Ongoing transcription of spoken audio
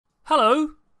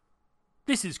Hello,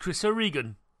 this is Chris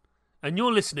O'Regan, and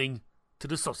you're listening to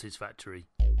The Sausage Factory.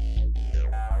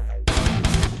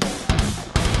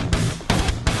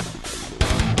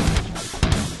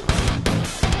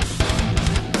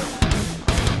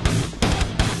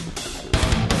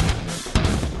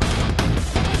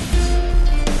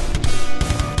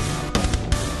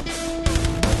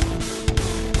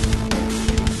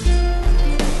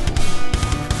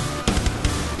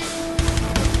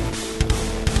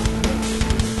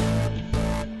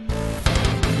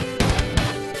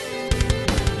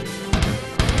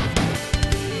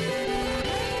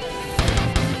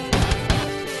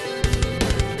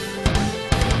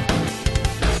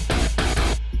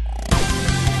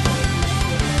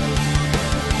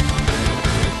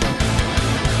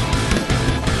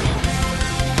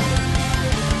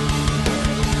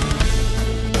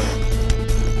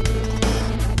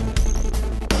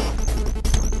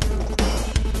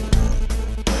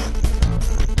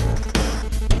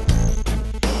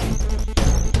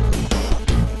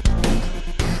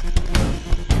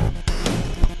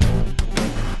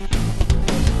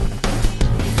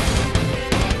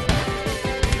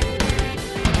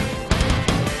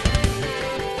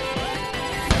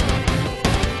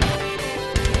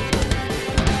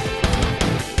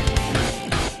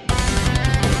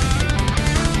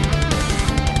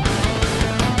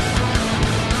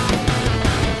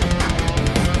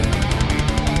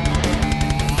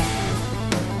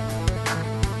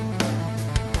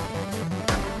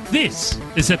 This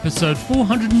is episode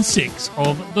 406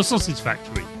 of The Sausage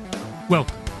Factory.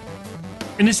 Welcome.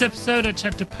 In this episode, I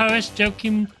chat to Paris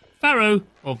Joachim Farrow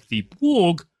of the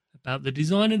Bworg about the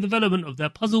design and development of their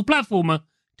puzzle platformer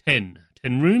 10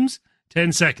 rooms,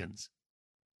 10 seconds.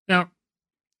 Now,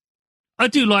 I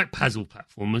do like puzzle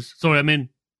platformers. Sorry, I mean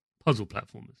puzzle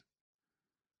platformers.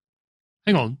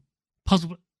 Hang on.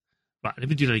 Right, let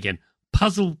me do that again.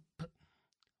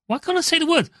 Why can't I say the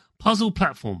word? Puzzle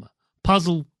platformer.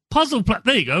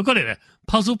 There you go, I got it there.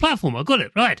 Puzzle platform, I got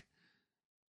it, right.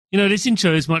 You know, this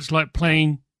intro is much like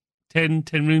playing 10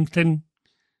 rooms, 10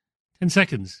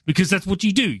 seconds. Because that's what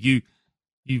you do. You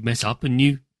mess up and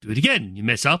you do it again. You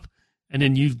mess up and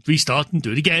then you restart and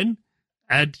do it again.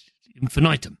 Ad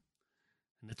infinitum.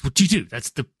 And that's what you do. That's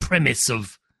the premise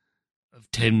of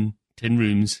 10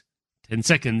 rooms, 10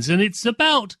 seconds. And it's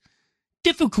about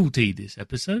difficulty, this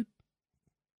episode.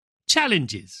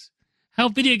 Challenges. How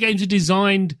video games are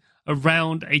designed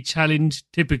around a challenge,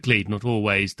 typically, not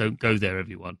always. Don't go there,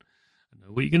 everyone. I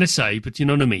know what you're going to say, but you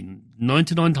know what I mean.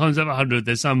 99 times out of 100,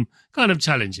 there's some kind of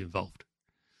challenge involved.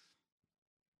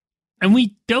 And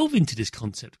we delve into this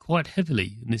concept quite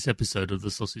heavily in this episode of The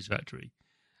Sausage Factory.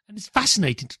 And it's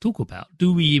fascinating to talk about.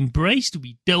 Do we embrace, do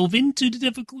we delve into the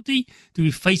difficulty? Do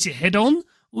we face it head on?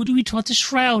 Or do we try to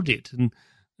shroud it and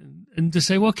to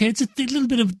say, well, okay, it's a little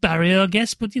bit of a barrier, I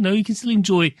guess, but, you know, you can still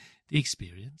enjoy the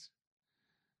experience.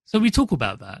 So we talk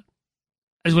about that,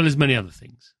 as well as many other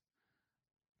things.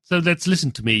 So let's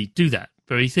listen to me do that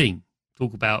very thing.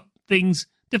 Talk about things,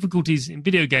 difficulties in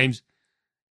video games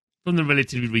from the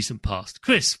relatively recent past.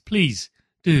 Chris, please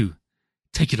do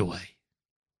take it away.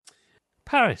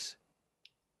 Paris.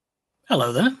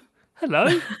 Hello there.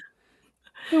 Hello.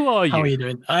 Who are you? How are you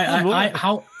doing? Who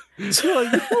are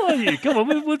you? Come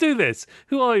on, we'll do this.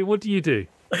 Who are you? What do you do?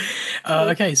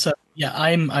 Okay, so yeah,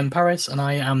 I'm Paris, and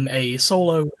I am a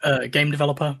solo game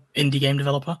developer, indie game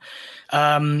developer.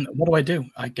 What do I do?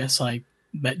 I guess I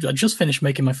just finished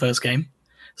making my first game.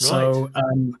 Right. So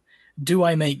do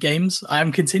I make games? I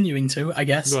am continuing to, I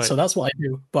guess. Right. So that's what I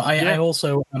do. But I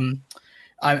also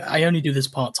I only do this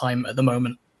part-time at the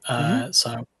moment.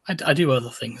 So I do other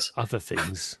things. Other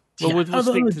things. Well, we'll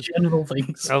other general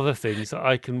things. Other things.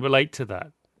 I can relate to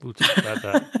that. We'll talk about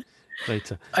that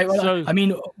later. I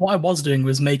mean, what I was doing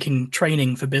was making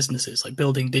training for businesses, like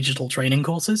building digital training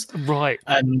courses. Right.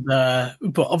 And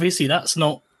but obviously that's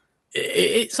not.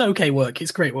 It's okay work.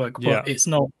 It's great work, but it's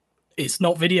not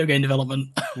video game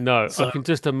development. No, so. I can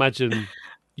just imagine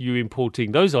you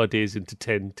importing those ideas into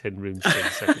 10 rooms,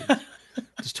 10 seconds.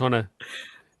 Just trying to.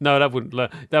 No, that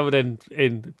would end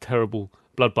in terrible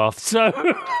bloodbath. So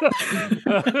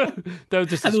there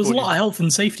was a lot of health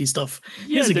and safety stuff.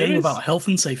 Here's a game about health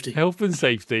and safety. Health and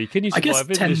safety. Can you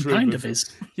survive in this room? Kind of is.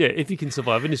 Yeah, if you can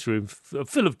survive in this room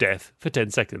full of death for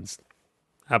 10 seconds.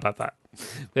 How about that?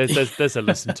 There's a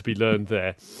lesson to be learned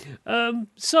there.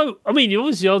 So, I mean, you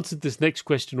obviously answered this next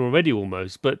question already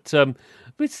almost, but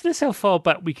let's how far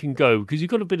back we can go, because you've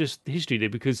got a bit of history there,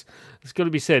 because it's got to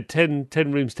be said, 10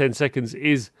 rooms, 10 seconds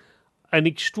is an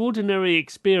extraordinary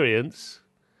experience,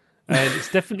 and it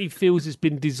definitely feels it's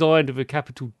been designed with a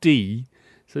capital D,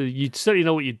 so you certainly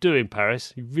know what you're doing,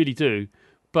 Paris, you really do,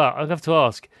 But I'd have to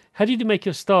ask, how did you make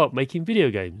your start making video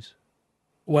games?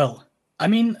 Well, I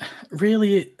mean,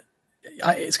 really,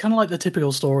 it's kind of like the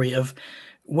typical story of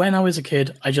when I was a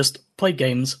kid, I just played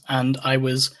games and I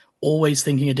was always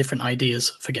thinking of different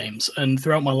ideas for games. And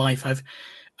throughout my life,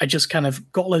 I just kind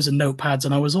of got loads of notepads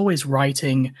and I was always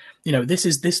writing,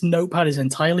 this notepad is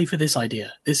entirely for this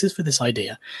idea. This is for this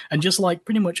idea. And just like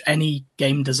pretty much any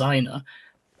game designer,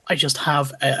 I just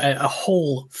have a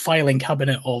whole filing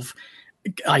cabinet of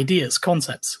ideas,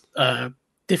 concepts,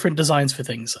 different designs for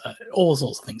things, all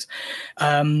sorts of things.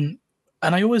 And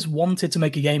I always wanted to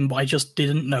make a game, but I just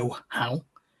didn't know how.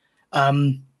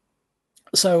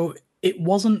 So it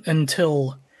wasn't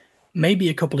until maybe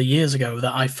a couple of years ago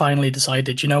that I finally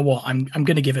decided, you know what, I'm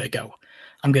going to give it a go.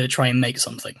 I'm going to try and make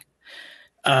something.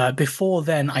 Before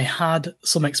then, I had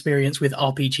some experience with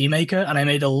RPG Maker, and I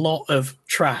made a lot of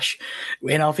trash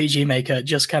in RPG Maker,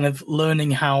 just kind of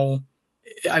learning how.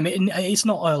 I mean, it's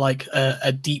not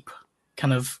a deep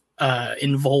kind of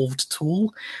involved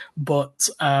tool, but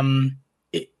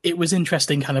it was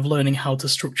interesting kind of learning how to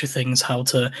structure things, how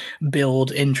to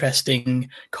build interesting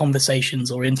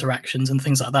conversations or interactions and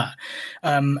things like that.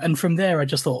 And from there, I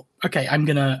just thought, okay, I'm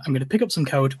gonna pick up some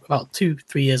code about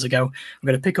 2-3 years ago. I'm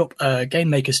gonna pick up a Game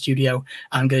Maker Studio.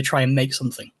 I'm gonna try and make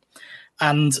something.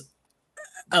 And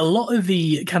a lot of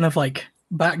the kind of like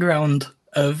background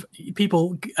of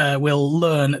people will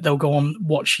learn. They'll go on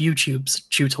watch YouTube's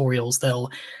tutorials.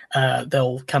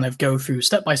 They'll kind of go through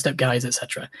step-by-step guides,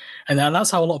 etc. And that's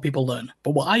how a lot of people learn.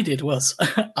 But what I did was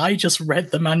I just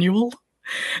read the manual.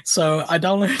 So I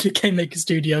downloaded Game Maker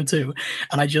Studio 2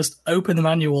 and I just opened the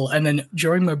manual, and then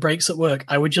during my breaks at work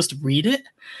I would just read it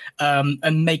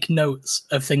and make notes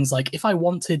of things like, if I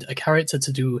wanted a character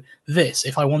to do this,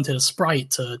 if I wanted a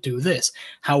sprite to do this,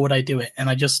 how would I do it? And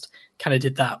I just kind of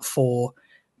did that for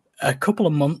a couple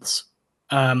of months.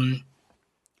 And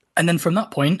then from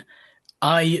that point,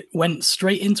 I went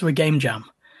straight into a game jam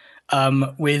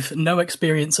with no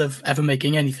experience of ever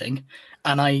making anything.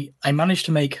 And I managed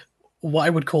to make what I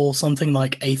would call something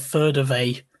like a third of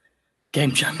a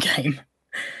game jam game.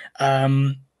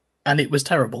 And it was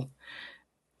terrible.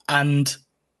 And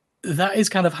that is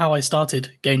kind of how I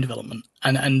started game development.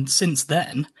 And since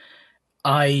then,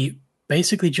 I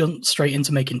basically jumped straight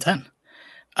into making 10.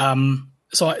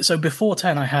 So before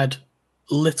 10, I had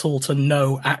little to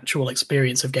no actual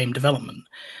experience of game development.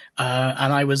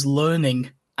 And I was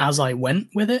learning as I went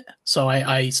with it. So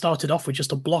I started off with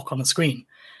just a block on the screen.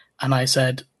 And I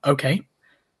said, okay,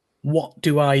 what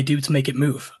do I do to make it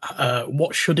move?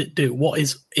 What should it do? What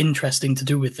is interesting to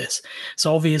do with this?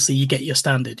 So obviously you get your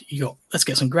standard. Let's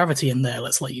get some gravity in there.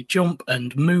 Let's let you jump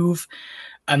and move.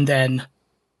 And then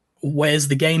where's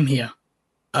the game here?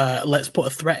 Let's put a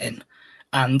threat in.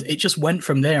 And it just went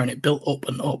from there, and it built up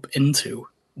and up into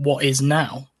what is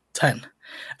now 10.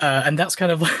 And that's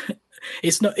kind of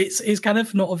it's kind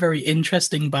of not a very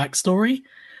interesting backstory,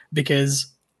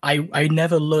 because I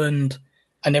never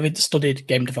studied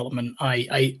game development.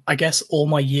 I guess all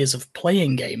my years of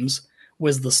playing games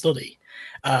was the study.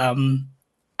 And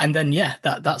then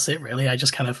that's it really. I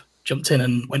just kind of jumped in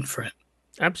and went for it.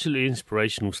 Absolutely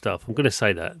inspirational stuff. I'm going to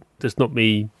say that. That's not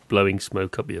me blowing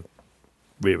smoke up your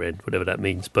rear end, whatever that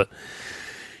means. But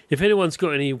if anyone's got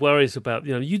any worries about,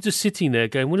 you just sitting there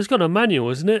going, well, it's got a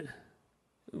manual, isn't it?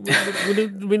 I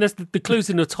mean, that's the clue's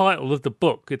in the title of the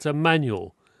book. It's a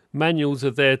manual. Manuals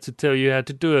are there to tell you how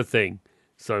to do a thing.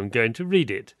 So I'm going to read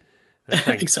it.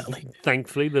 Exactly.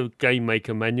 Thankfully, the Game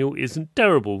Maker manual isn't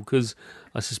terrible, because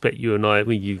I suspect you and I,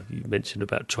 you mentioned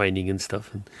about training and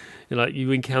stuff, and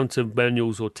you encounter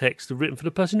manuals or text that are written for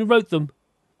the person who wrote them.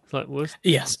 It's like, well,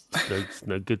 yes, it's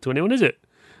no good to anyone, is it?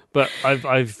 But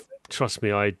I've trust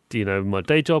me, my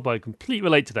day job, I completely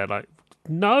relate to that. Like,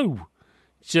 no,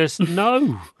 just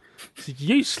no. It's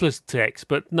useless text.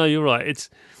 But no, you're right. It's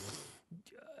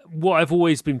what I've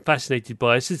always been fascinated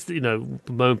by. It's just,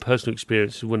 my own personal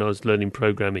experience when I was learning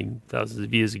programming thousands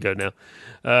of years ago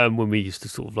now, when we used to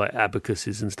sort of like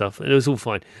abacuses and stuff, and it was all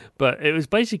fine. But it was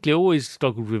basically always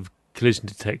struggled with collision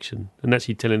detection and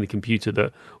actually telling the computer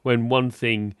that when one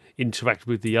thing interacted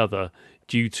with the other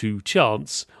due to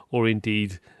chance or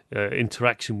indeed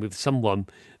interaction with someone,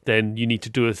 then you need to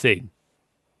do a thing.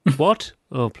 What?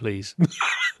 Oh, please.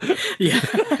 Yeah.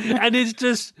 And it's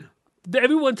just,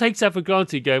 everyone takes that for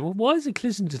granted, going, well, why is the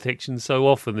collision detection so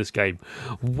off in this game?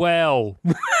 Well,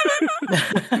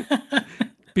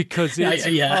 because it's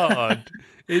hard.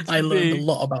 I learned a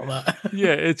lot about that.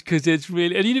 Yeah, it's because it's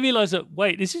really, and you realise that,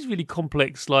 wait, this is really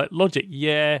complex, like logic.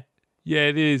 Yeah,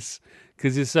 it is,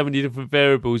 because there's so many different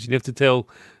variables. You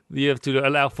have to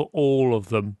allow for all of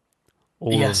them.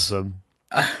 All of them.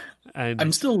 And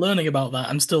I'm still learning about that.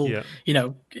 I'm still,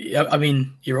 yeah, I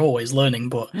mean, you're always learning,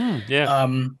 but yeah,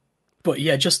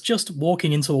 yeah, just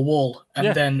walking into a wall and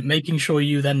yeah. then making sure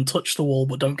you then touch the wall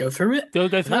but don't go through it.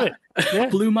 Don't go through That it. Yeah,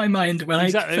 blew my mind when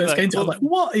exactly. I first came to it. I was like,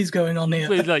 what is going on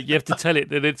here? It's like you have to tell it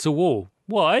that it's a wall.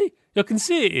 Why? I can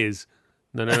see it is.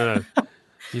 No.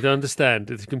 You don't understand.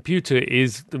 The computer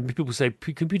is. People say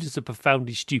computers are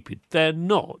profoundly stupid. They're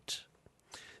not.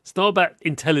 It's not about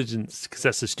intelligence because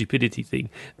that's a stupidity thing.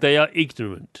 They are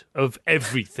ignorant of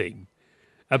everything,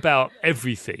 about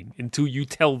everything, until you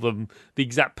tell them the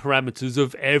exact parameters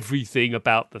of everything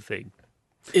about the thing.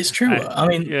 It's true. I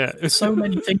mean, yeah. so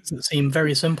many things that seem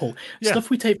very simple. Yeah. Stuff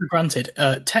we take for granted.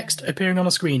 Text appearing on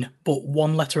a screen, but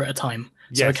one letter at a time.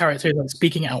 So a Yes. character is like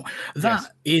speaking out. That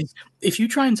is, if you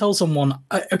try and tell someone,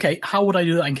 okay, how would I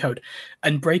do that in code?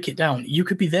 And break it down, you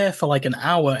could be there for like an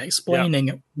hour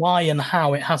explaining why and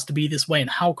how it has to be this way and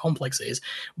how complex it is.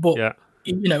 But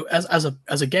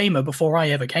as a gamer, before I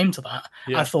ever came to that,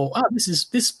 I thought, this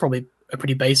is probably a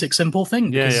pretty basic, simple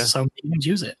thing because so many games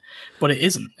use it. But it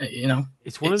isn't.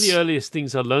 It's one of the earliest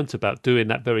things I learnt about doing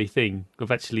that very thing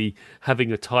of actually having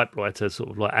a typewriter sort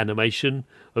of like animation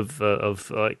of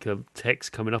like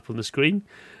text coming up on the screen,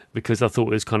 because I thought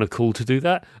it was kind of cool to do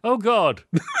that. Oh God.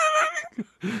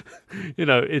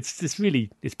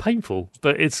 It's painful,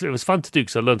 but it was fun to do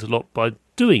because I learned a lot by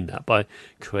doing that, by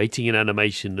creating an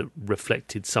animation that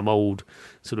reflected some old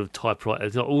sort of typewriter.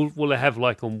 It's not all they have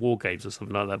like on war games or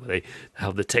something like that, where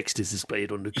how the text is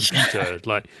displayed on the computer.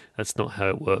 Like that's not how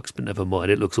it works, but never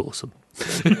mind. It looks awesome.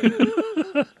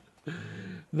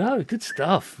 No, good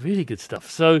stuff. Really good stuff.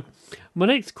 So my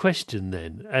next question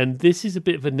then, and this is a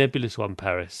bit of a nebulous one,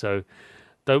 Paris. So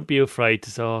don't be afraid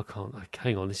to say, I can't,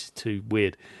 hang on, this is too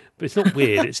weird. But it's not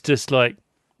weird. It's just like,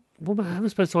 how am I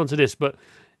supposed to answer this? But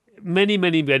many,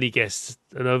 many, many guests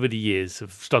and over the years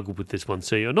have struggled with this one.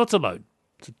 So you're not alone.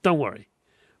 So don't worry.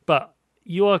 But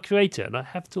you are a creator, and I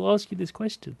have to ask you this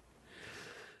question.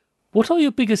 What are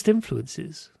your biggest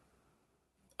influences?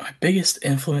 My biggest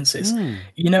influences?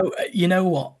 You know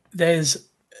what? There's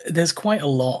quite a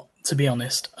lot, to be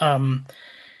honest.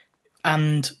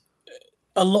 And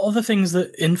a lot of the things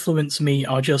that influence me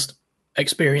are just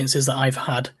experiences that I've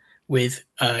had with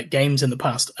games in the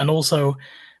past, and also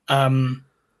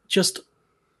just,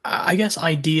 I guess,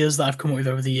 ideas that I've come up with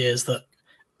over the years that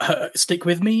stick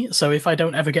with me. So if I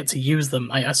don't ever get to use them,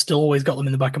 I still always got them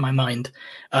in the back of my mind.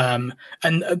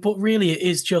 But really, it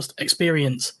is just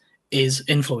experience is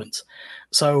influence.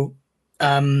 So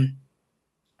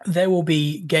there will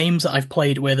be games that I've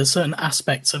played where there's certain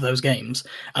aspects of those games,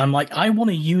 and I'm like, I want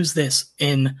to use this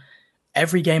in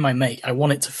every game I make. I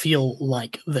want it to feel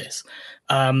like this.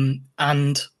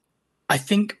 And I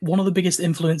think one of the biggest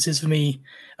influences for me,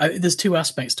 there's two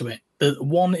aspects to it. The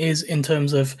one is in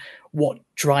terms of what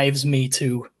drives me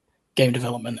to game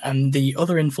development, and the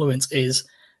other influence is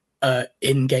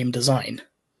in game design.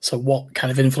 So what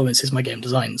kind of influences my game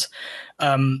designs?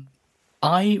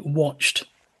 I watched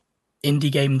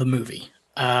Indie Game the movie.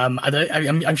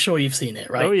 I'm sure you've seen it,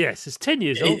 right? Oh yes, it's 10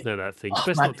 years old now. That thing.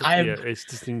 It's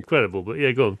just incredible. But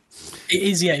yeah, go on. It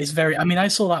is. Yeah, it's very. I mean, I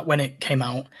saw that when it came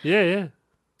out. Yeah.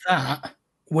 That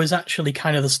was actually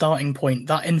kind of the starting point.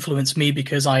 That influenced me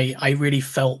because I really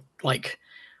felt like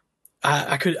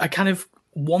I kind of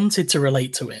wanted to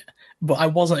relate to it, but I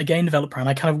wasn't a game developer, and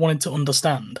I kind of wanted to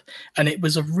understand. And it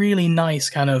was a really nice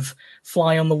kind of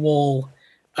fly on the wall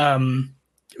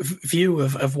view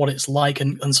of what it's like,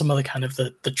 and some of the kind of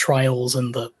the trials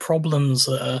and the problems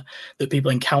that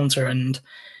people encounter, and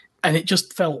it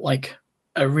just felt like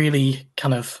a really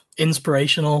kind of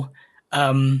inspirational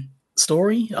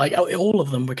story. Like all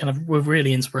of them were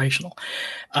really inspirational,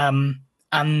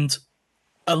 and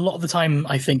a lot of the time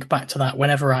I think back to that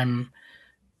whenever I'm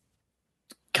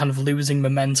kind of losing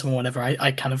momentum or whatever.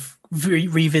 I kind of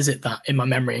revisit that in my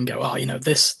memory and go, oh,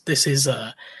 this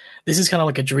is kind of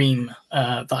like a dream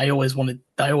that I always wanted,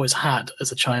 that I always had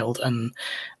as a child, and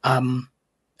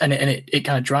it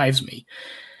kind of drives me.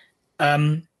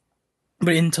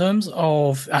 But in terms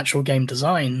of actual game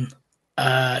design,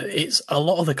 it's a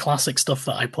lot of the classic stuff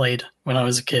that I played when I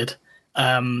was a kid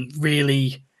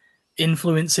really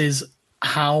influences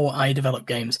how I develop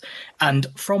games. And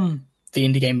from the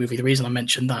indie game movie, the reason I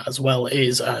mentioned that as well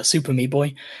is Super Meat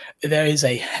Boy. There is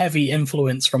a heavy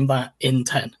influence from that in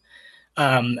 10.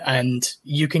 And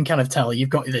you can kind of tell you've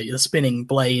got the spinning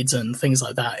blades and things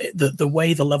like that. The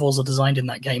way the levels are designed in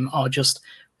that game are just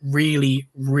really,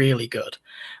 really good.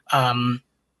 And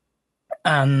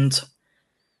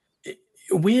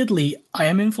weirdly, I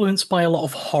am influenced by a lot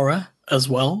of horror as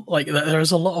well. Like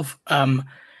there's a lot of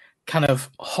kind of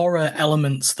horror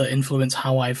elements that influence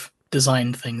how I've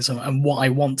design things and what I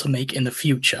want to make in the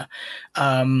future.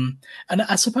 And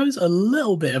I suppose a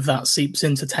little bit of that seeps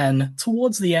into 10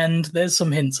 towards the end. There's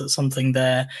some hints at something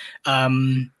there.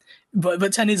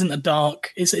 But 10 isn't a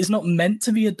dark. It's not meant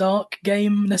to be a dark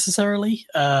game necessarily.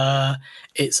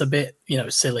 It's a bit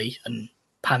silly and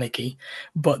panicky,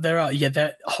 but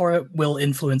that horror will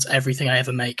influence everything I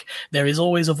ever make. There is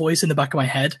always a voice in the back of my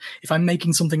head. If I'm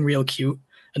making something real cute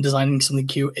and designing something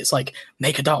cute, it's like,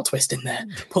 make a dark twist in there,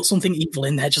 put something evil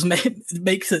in there, just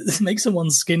make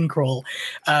someone's skin crawl.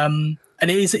 And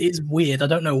it is weird. I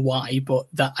don't know why, but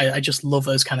that I just love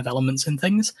those kind of elements in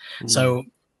things. So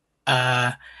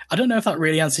I don't know if that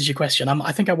really answers your question.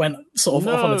 I think I went sort of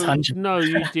off on a tangent. No,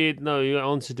 you did. No, you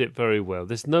answered it very well.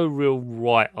 There's no real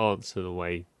right answer the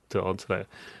way to answer that.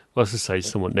 Well, as I say,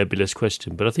 somewhat nebulous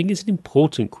question, but I think it's an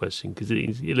important question because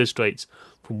it illustrates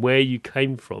from where you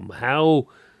came from, how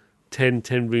 10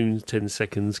 rooms, 10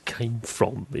 seconds came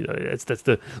from.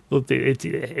 It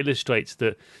illustrates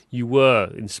that you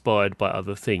were inspired by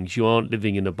other things. You aren't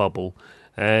living in a bubble.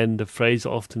 And a phrase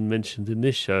often mentioned in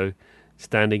this show,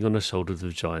 standing on the shoulders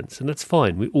of giants. And that's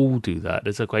fine. We all do that.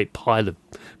 There's a great pile of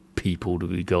people that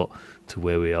we got to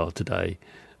where we are today.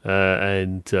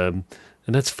 And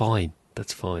that's fine.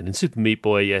 That's fine. And Super Meat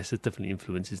Boy, yes, there's definitely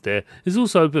influences there. There's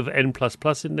also a bit of N++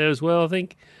 in there as well, I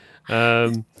think.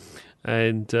 But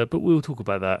we'll talk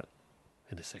about that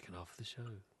in the second half of the show.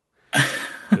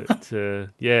 But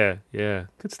yeah,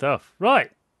 good stuff. Right.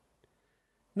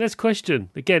 Next question.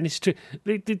 Again, it's true.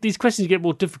 These questions get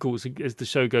more difficult as the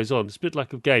show goes on. It's a bit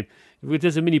like a game. If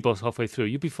there's a mini boss halfway through,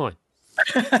 you'll be fine.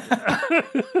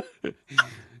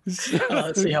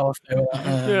 Let's see how I feel.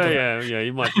 Yeah.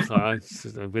 You might be fine.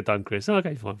 We're done, Chris.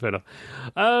 Okay, fine, fair enough.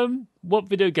 What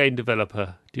video game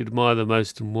developer do you admire the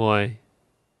most and why?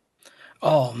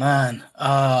 Oh man,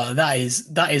 that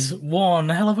is one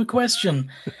hell of a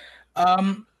question.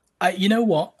 You know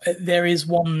what? There is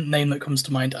one name that comes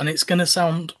to mind, and it's going to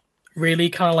sound really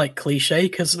kind of like cliche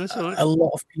because a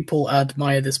lot of people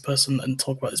admire this person and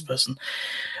talk about this person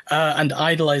and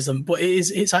idolize them. But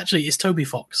it's Toby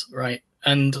Fox, right?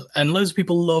 And loads of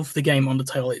people love the game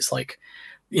Undertale. It's like,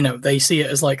 they see it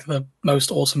as like the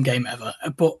most awesome game ever.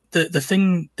 But the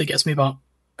thing that gets me about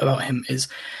him is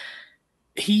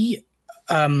he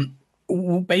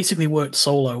basically worked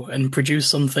solo and produced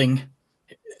something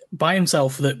by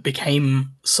himself that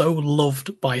became so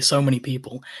loved by so many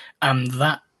people. And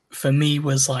that for me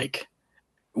was like,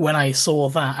 when I saw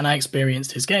that and I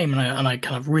experienced his game and I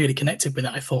kind of really connected with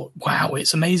it, I thought, wow,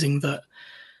 it's amazing that,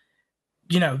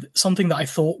 something that I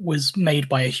thought was made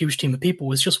by a huge team of people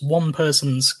was just one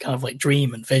person's kind of like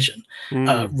dream and vision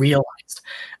realized.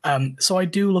 So I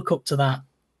do look up to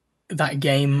that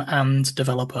game and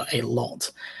developer a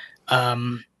lot.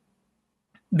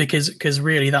 Because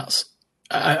really that's,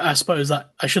 I suppose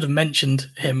that I should have mentioned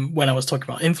him when I was talking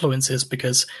about influences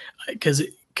because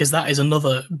that is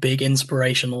another big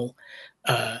inspirational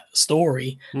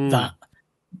story that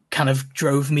kind of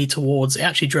drove me towards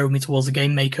the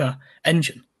Game Maker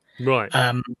engine. Right.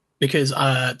 Because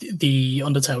the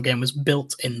Undertale game was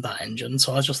built in that engine.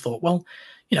 So I just thought, well,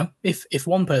 if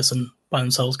one person by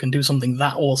themselves can do something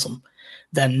that awesome,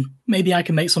 then maybe I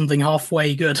can make something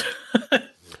halfway good.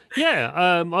 Yeah,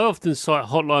 I often cite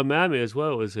Hotline Miami as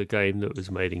well as a game that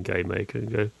was made in Game Maker and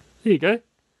go, here you go,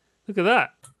 look at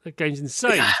that. That game's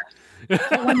insane.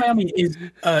 Hotline Miami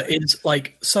is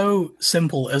like so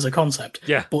simple as a concept,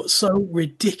 but so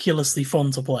ridiculously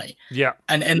fun to play. Yeah,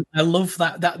 and I love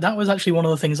that. That was actually one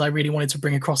of the things I really wanted to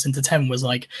bring across into 10 was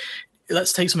like,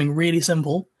 let's take something really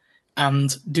simple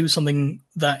and do something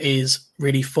that is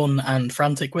really fun and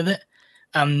frantic with it.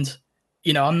 And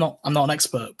I'm not an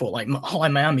expert, but like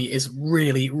Hotline Miami is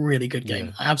really, really good game.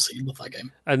 Yeah. I absolutely love that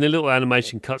game. And the little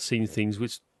animation cutscene things,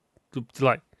 which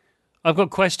like, I've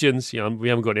got questions. We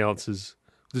haven't got any answers.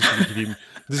 I'm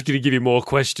just going to give you more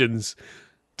questions.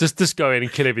 Just go in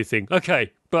and kill everything.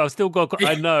 Okay, but I've still got.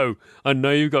 I know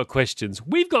you've got questions.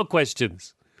 We've got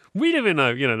questions. We never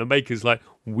know. The maker's like,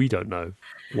 we don't know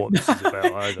what this is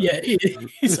about either. Yeah,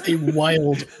 it's a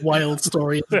wild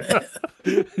story, isn't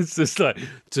it? It's just like,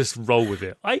 just roll with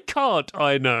it. I can't,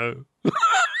 I know.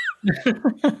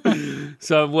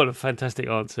 So what a fantastic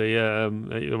answer. Yeah,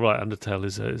 you're right. Undertale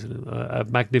is a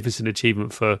magnificent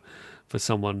achievement for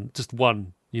someone, just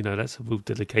one. That's a real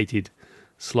dedicated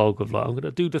slog of like, I'm going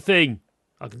to do the thing.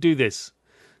 I can do this.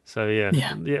 So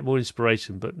yeah, more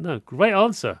inspiration. But no, great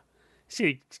answer.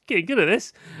 See, getting good at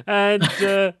this. And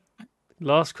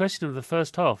last question of the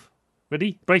first half.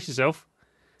 Ready? Brace yourself.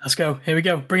 Let's go. Here we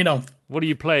go. Bring it on. What are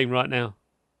you playing right now?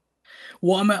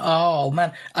 What am I? Oh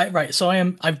man!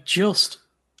 I've just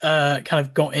kind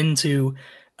of got into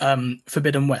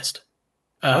Forbidden West,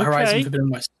 Horizon Okay. Forbidden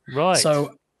West. Right.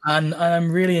 So, and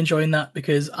I'm really enjoying that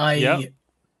because I Yep.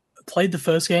 played the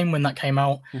first game when that came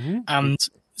out, Mm-hmm. and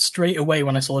straight away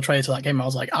when I saw the trailer to that game, I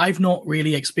was like, I've not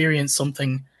really experienced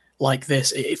something like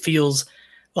this. It feels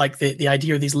like the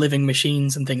idea of these living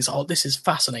machines and things. Oh, this is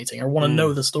fascinating. I want to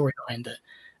know the story behind it.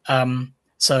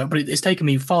 But it's taken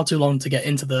me far too long to get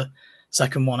into the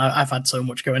second one. I've had so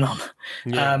much going on.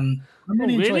 Yeah. I'm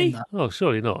really enjoying that. Oh,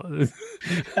 surely not.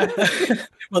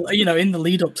 Well, in the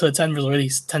lead up to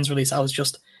 10's release,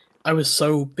 I was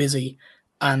so busy,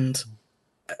 and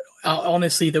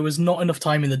honestly, there was not enough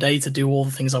time in the day to do all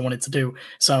the things I wanted to do.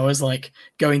 So I was like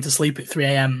going to sleep at 3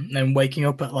 a.m. and then waking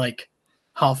up at like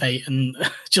 8:30 and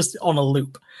just on a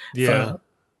loop Yeah. for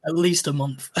at least a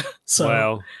month. So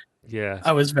Wow. Yeah.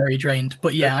 I was very drained.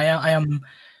 But yeah, I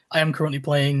am currently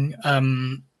playing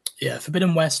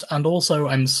Forbidden West, and also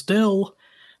I'm still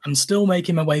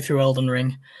making my way through Elden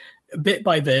Ring bit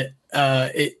by bit.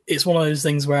 It's one of those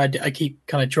things where I keep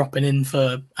kind of dropping in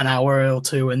for an hour or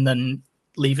two and then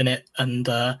leaving it, and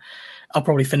I'll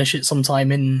probably finish it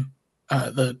sometime in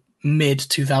the mid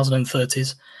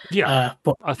 2030s. Yeah.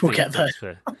 But I we'll think get there. that's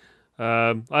fair.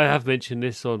 I have mentioned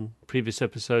this on previous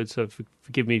episodes, so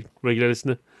forgive me, regular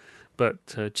listener.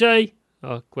 But Jay,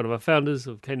 one of our founders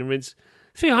of Cane and Rinse,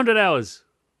 300 hours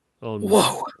on.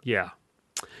 Whoa! Yeah.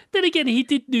 Then again, he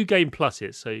did New Game Plus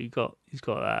it, so he's got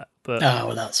that. But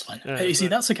Well, that's fine. You see,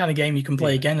 that's the kind of game you can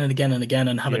play again and again and again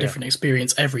and have a different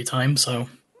experience every time. So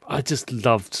I just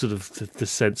love sort of the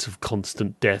sense of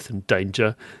constant death and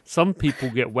danger. Some people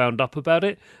get wound up about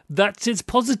it. That's its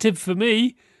positive for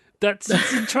me. That's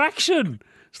its attraction.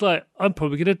 It's like, I'm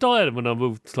probably going to die when I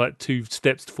move like 2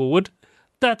 steps forward.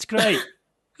 That's great.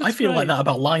 I feel like that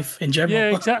about life in general.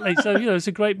 Yeah, exactly. So, it's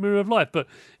a great mirror of life. But,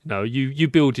 you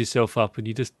build yourself up and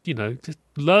you just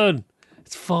learn.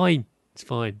 It's fine. It's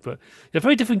fine. But they're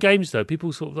very different games, though.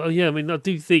 People sort of, I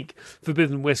do think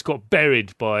Forbidden West got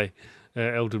buried by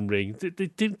Elden Ring. They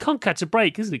can't catch a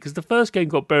break, isn't it? Because the first game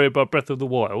got buried by Breath of the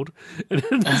Wild. And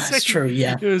then That's true,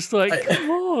 yeah. It was like, come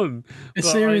on. A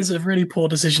series of really poor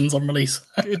decisions on release.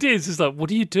 It is. It's like, what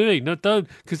are you doing? No, don't.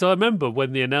 Because I remember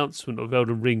when the announcement of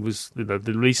Elden Ring was, the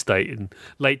release date in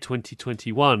late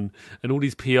 2021, and all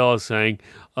these PRs saying,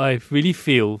 I really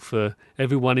feel for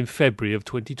everyone in February of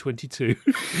 2022.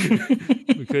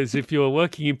 Because if you're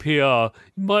working in PR,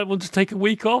 you might want to take a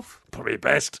week off. Probably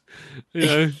best.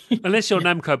 Unless you're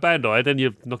Namco Bandai, then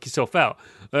you knock yourself out.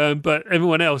 But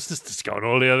everyone else, just go on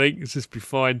holiday, I think. It's just be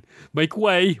fine. Make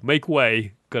way,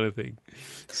 kind of thing.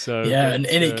 So yeah, and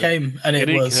in it came, and it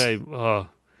was.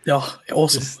 Oh,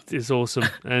 awesome! It's awesome,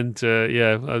 and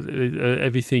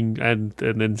everything, and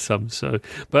then some. So,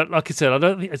 but like I said, I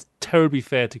don't think it's terribly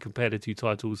fair to compare the two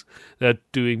titles. They're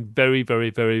doing very,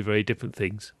 very, very, very different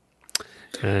things,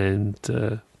 and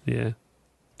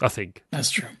I think that's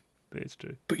true. It's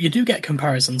true. But you do get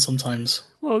comparisons sometimes.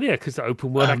 Well, yeah, because the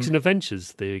open world action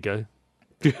adventures. There you go.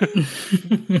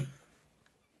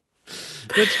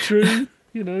 That's true.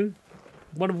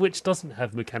 One of which doesn't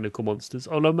have mechanical monsters.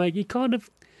 Although maybe kind of,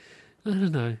 I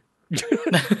don't know.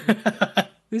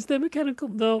 Is there mechanical?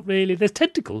 Not really. There's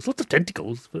tentacles, lots of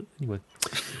tentacles. But anyway,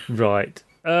 right.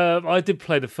 I did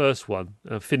play the first one.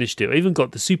 Finished it. I even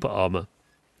got the super armor.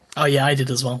 Oh yeah, I did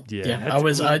as well. Yeah,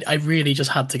 I really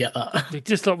just had to get that.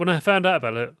 Just like when I found out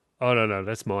about it. Oh no,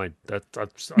 that's mine.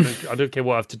 I don't care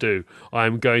what I have to do.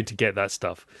 I'm going to get that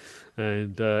stuff.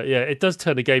 And it does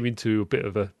turn the game into a bit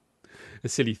of a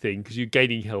silly thing because you're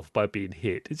gaining health by being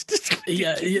hit. It's just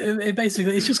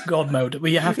it's just God mode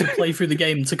where you have to play through the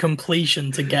game to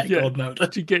completion to get God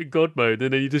mode. You get God mode,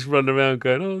 and then you just run around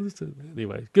going,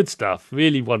 anyway, good stuff.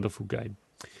 Really wonderful game.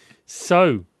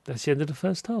 So that's the end of the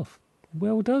first half.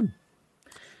 Well done.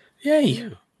 Yay! Yeah.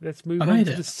 Let's move on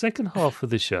to the second half of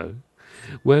the show,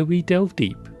 where we delve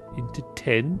deep into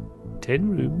 10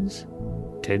 rooms,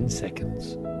 10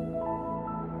 seconds.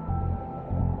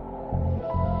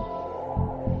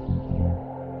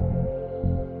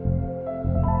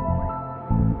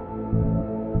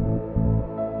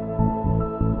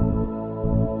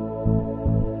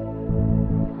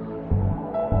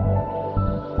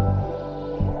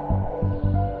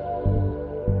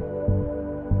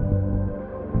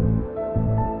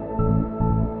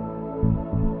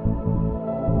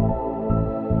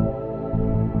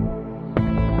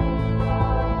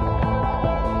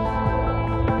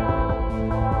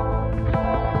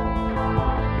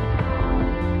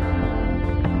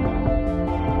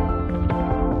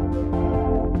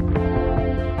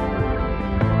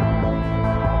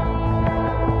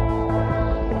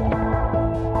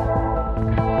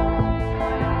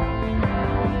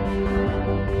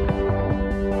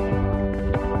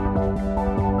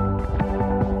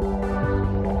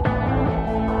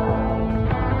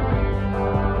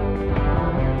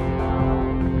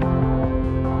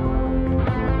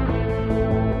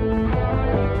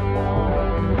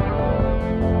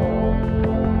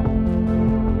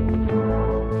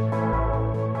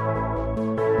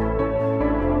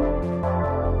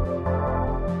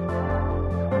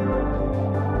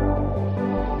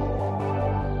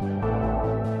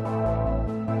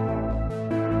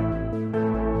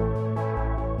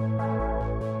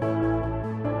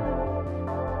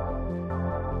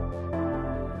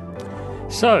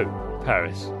 So,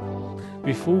 Paris,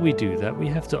 before we do that, we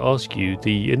have to ask you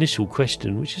the initial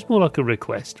question, which is more like a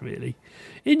request, really.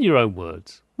 In your own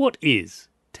words, what is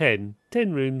 10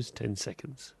 rooms, 10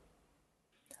 seconds?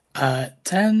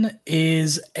 10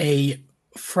 is a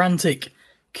frantic,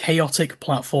 chaotic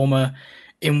platformer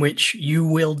in which you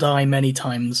will die many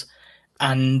times,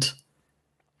 and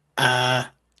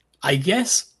I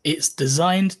guess it's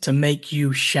designed to make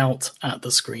you shout at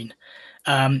the screen.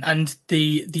 And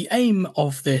the aim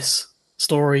of this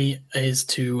story is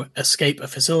to escape a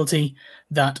facility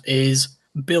that is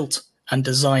built and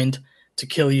designed to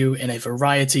kill you in a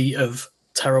variety of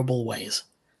terrible ways.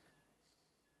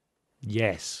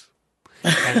 Yes.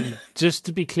 And just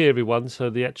to be clear, everyone,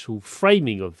 so the actual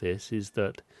framing of this is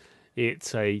that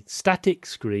it's a static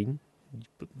screen.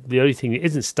 The only thing that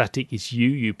isn't static is you.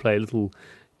 You play a little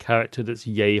character that's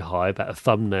yay high, about a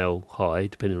thumbnail high,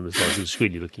 depending on the size of the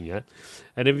screen you're looking at.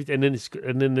 And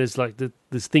then there's like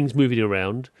there's things moving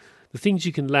around. The things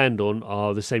you can land on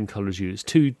are the same colour as you. It's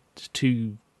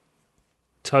two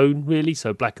tone, really,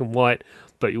 so black and white,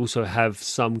 but you also have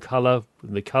some colour,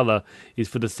 and the colour is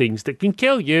for the things that can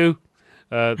kill you.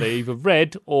 They're either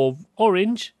red or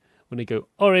orange. When they go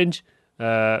orange,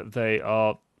 they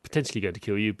are potentially going to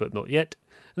kill you, but not yet.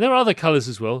 And there are other colours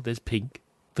as well. There's pink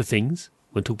for things.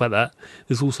 We won't talk about that.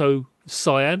 There's also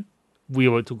cyan. We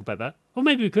won't talk about that. Or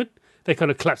maybe we could. They're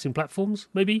kind of collapsing platforms,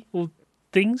 maybe, or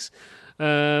things.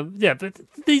 Yeah, but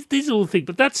these are all things.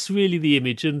 But that's really the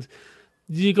image. And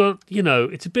you got,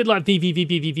 it's a bit like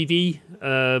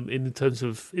VVVVVVV in terms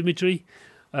of imagery.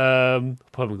 I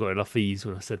probably got enough E's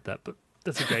when I said that, but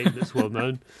that's a game that's well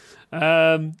known.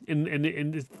 And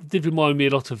it did remind me a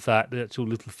lot of that, the actual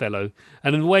little fellow.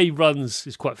 And the way he runs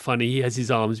is quite funny. He has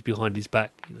his arms behind his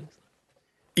back.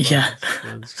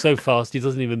 Runs so fast, he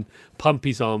doesn't even pump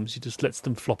his arms. He just lets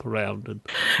them flop around. And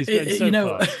he's going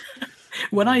so fast.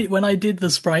 When I did the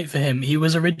sprite for him, he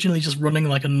was originally just running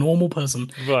like a normal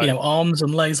person, right. Arms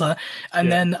and legs,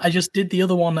 and then I just did the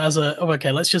other one as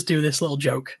okay, let's just do this little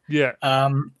joke. Yeah.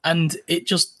 And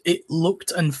it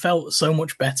looked and felt so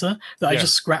much better that I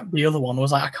just scrapped the other one. I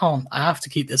was like, I have to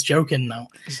keep this joke in now.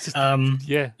 It's just,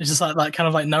 it's just like that kind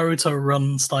of like Naruto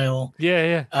run style.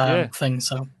 Thing.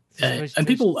 So. And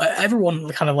everyone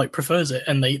kind of like prefers it,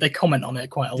 and they comment on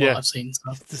it quite a lot. I've seen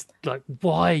stuff. It's just like,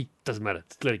 why? Doesn't matter.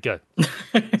 Just let it go.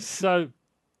 So,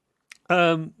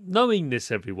 knowing this,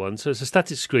 everyone, so it's a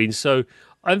static screen. So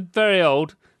I'm very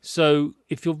old. So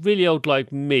if you're really old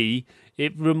like me,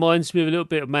 it reminds me of a little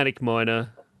bit of Manic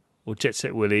Miner or Jet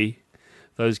Set Willy,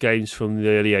 those games from the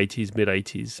early 80s, mid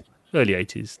 80s, early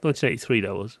 80s, 1983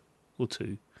 that was, or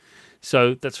two.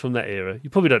 So that's from that era. You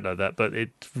probably don't know that, but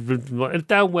it's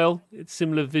down well. It's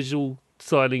similar visual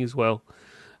styling as well.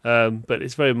 But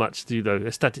it's very much,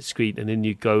 a static screen, and then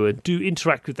you go and do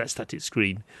interact with that static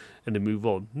screen and then move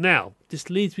on. Now, this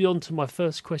leads me on to my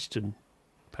first question,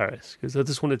 Paris, because I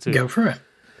just wanted to go for it.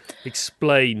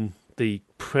 Explain the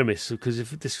premise, because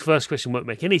if this first question won't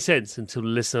make any sense until the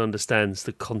listener understands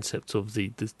the concept of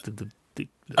the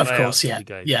of course, of the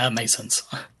game. Yeah, it makes sense.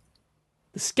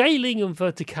 The scaling and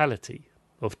verticality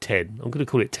of 10, I'm going to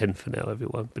call it 10 for now,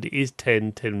 everyone, but it is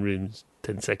 10 rooms,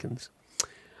 10 seconds.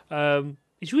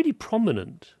 It's really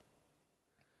prominent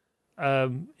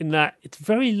in that it's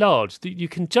very large. You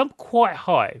can jump quite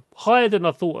high, higher than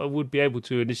I thought I would be able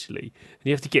to initially, and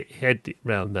you have to get your head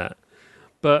around that.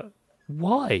 But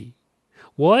why?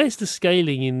 Why is the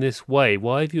scaling in this way?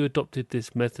 Why have you adopted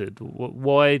this method?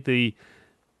 Why the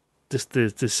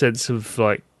sense of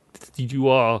like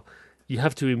you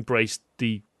have to embrace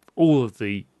all of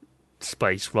the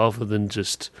space rather than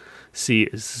just see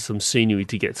it as some scenery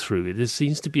to get through it. There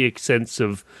seems to be a sense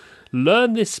of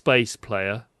learn this space,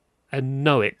 player, and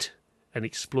know it and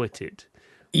exploit it.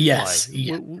 Yes. Why?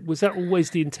 Yeah. Was that always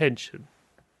the intention?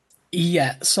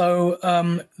 Yeah. So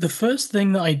the first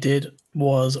thing that I did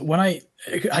was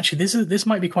this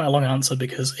might be quite a long answer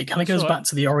because it kind of goes back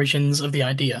to the origins of the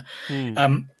idea.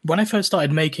 When I first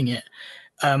started making it,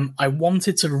 I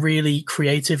wanted to really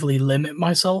creatively limit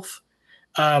myself.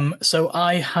 So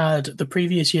I had the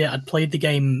previous year I'd played the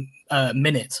game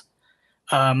Minute.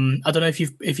 I don't know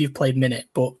if you've played Minute,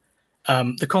 but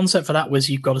the concept for that was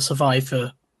you've got to survive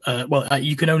for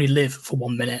you can only live for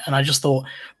 1 minute, and I just thought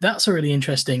that's a really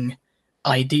interesting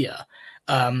idea.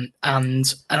 And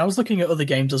I was looking at other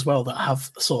games as well that have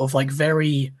sort of like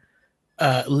very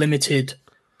limited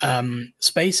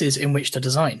spaces in which to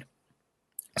design.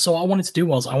 So what I wanted to do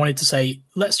was I wanted to say,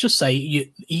 let's just say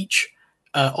each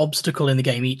obstacle in the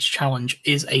game, each challenge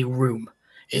is a room.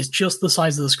 It's just the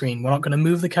size of the screen. We're not going to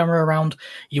move the camera around.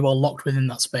 You are locked within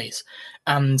that space.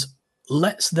 And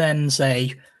let's then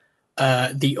say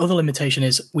The other limitation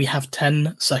is we have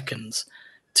 10 seconds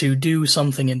to do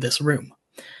something in this room.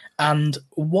 And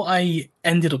what I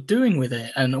ended up doing with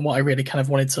it, and what I really kind of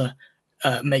wanted to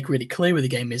make really clear with the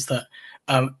game, is that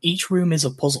each room is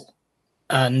a puzzle.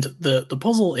 And the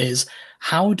puzzle is,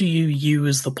 how do you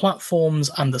use the platforms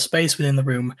and the space within the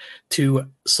room to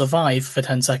survive for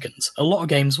 10 seconds? A lot of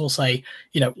games will say,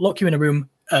 lock you in a room,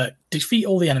 defeat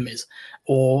all the enemies,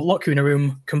 or lock you in a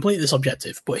room, complete this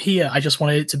objective. But here, I just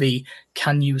wanted it to be,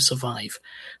 can you survive?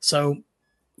 So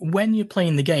when you're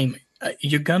playing the game,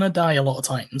 you're going to die a lot of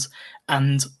times.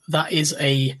 And that is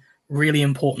a really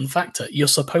important factor. You're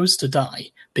supposed to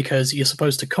die because you're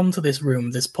supposed to come to this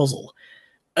room, this puzzle,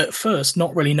 at first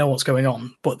not really know what's going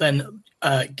on, but then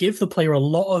give the player a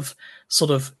lot of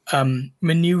sort of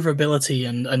maneuverability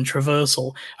and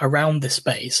traversal around this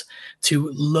space to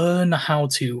learn how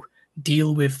to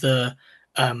deal with the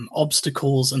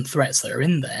obstacles and threats that are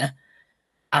in there,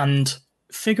 and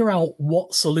figure out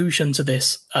what solution to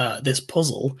this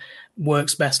puzzle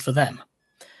works best for them.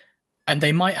 And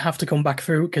they might have to come back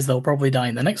through because they'll probably die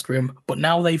in the next room, but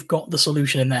now they've got the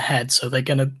solution in their head, so they're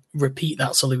going to repeat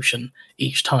that solution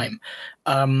each time.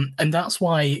 And that's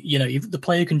why, the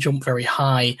player can jump very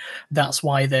high. That's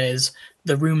why the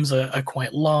rooms are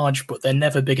quite large, but they're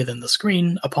never bigger than the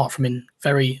screen, apart from in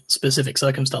very specific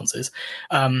circumstances.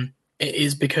 It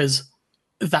is because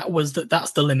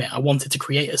that's the limit. I wanted to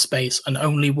create a space and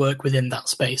only work within that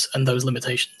space and those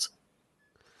limitations.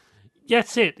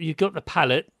 That's it. You've got the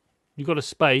palette. You've got a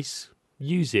space,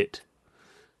 use it.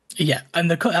 Yeah, and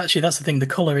actually that's the thing. The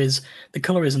color is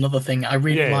another thing. I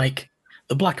really like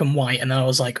the black and white, and then I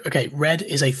was like, okay, red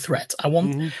is a threat. I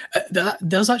want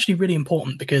that's actually really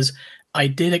important because I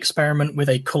did experiment with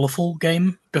a colorful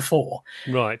game before.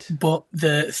 Right. But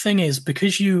the thing is,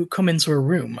 because you come into a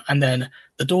room and then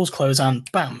the doors close and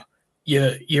bam,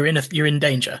 you're in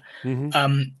danger.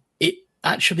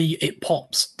 It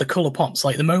pops. The color pops.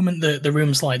 Like the moment the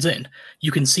room slides in,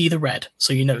 you can see the red,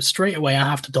 so straight away I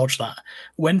have to dodge that.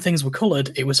 When things were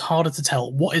colored, it was harder to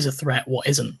tell what is a threat, what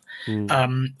isn't.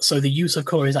 So the use of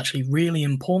color is actually really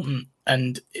important,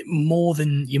 and more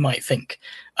than you might think,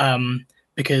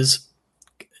 because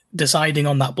deciding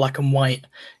on that black and white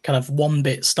kind of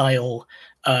 1-bit style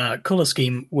color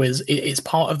scheme it's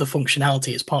part of the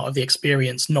functionality, it's part of the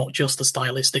experience, not just the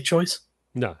stylistic choice.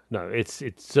 No, it's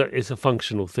a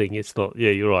functional thing. It's not.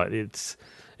 Yeah, you're right.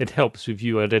 It helps with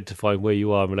you identifying where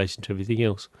you are in relation to everything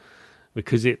else,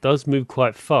 because it does move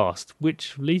quite fast.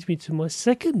 Which leads me to my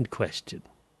second question.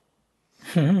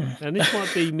 And this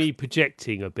might be me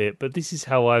projecting a bit, but this is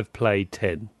how I've played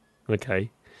 10.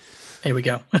 Okay. Here we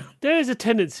go. There is a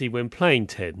tendency when playing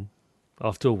 10,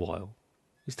 after a while,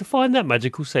 is to find that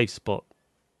magical safe spot.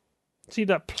 See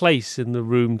that place in the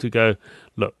room to go,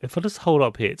 look, if I just hold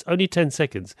up here, it's only 10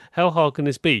 seconds. How hard can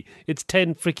this be? It's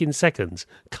 10 freaking seconds.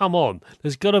 Come on.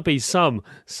 There's got to be some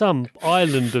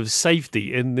island of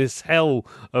safety in this hell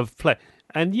of play.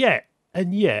 And yet,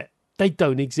 they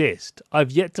don't exist.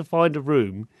 I've yet to find a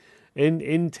room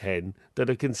in 10 that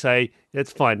I can say,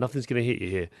 that's fine, nothing's going to hit you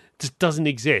here. It just doesn't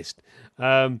exist.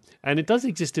 And it does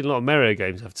exist in a lot of Mario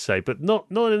games, I have to say, but not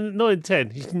in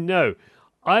 10. No.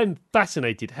 I'm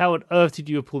fascinated. How on earth did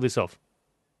you pull this off?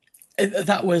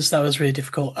 That was really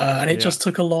difficult, and it just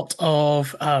took a lot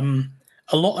of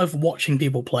watching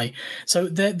people play. So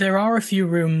there are a few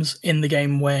rooms in the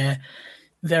game where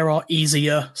there are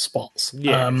easier spots.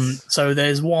 Yes. So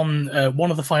there's one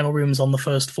of the final rooms on the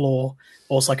first floor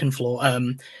or second floor.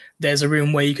 There's a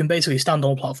room where you can basically stand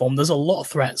on a platform. There's a lot of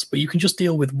threats, but you can just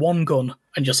deal with one gun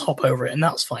and just hop over it, and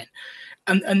that's fine.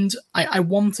 And I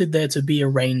wanted there to be a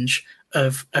range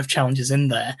of challenges in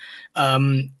there.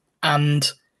 And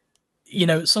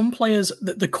some players,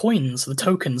 the coins, the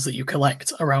tokens that you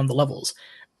collect around the levels,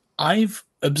 I've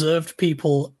observed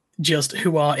people just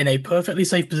who are in a perfectly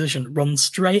safe position run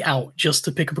straight out just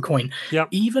to pick up a coin. Yep.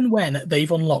 Even when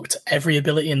they've unlocked every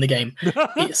ability in the game.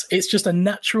 It's just a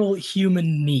natural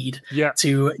human need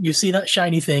to, you see that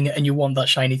shiny thing and you want that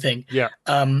shiny thing. Yeah.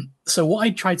 So what I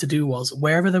tried to do was,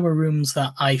 wherever there were rooms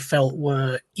that I felt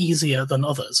were easier than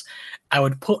others, I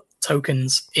would put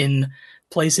tokens in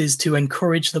places to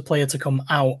encourage the player to come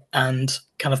out and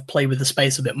kind of play with the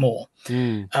space a bit more.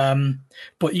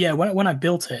 But yeah, when I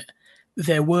built it,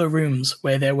 there were rooms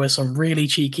where there were some really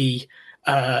cheeky,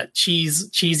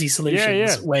 cheesy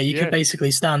solutions where you could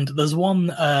basically stand. There's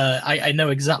one, I know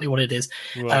exactly what it is.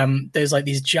 Right. There's like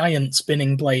these giant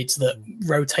spinning blades that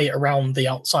rotate around the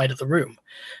outside of the room.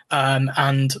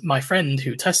 And my friend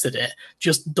who tested it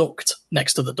just ducked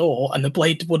next to the door and the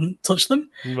blade wouldn't touch them.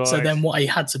 Right. So then what I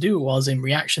had to do was, in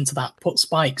reaction to that, put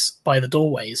spikes by the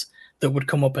doorways that would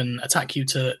come up and attack you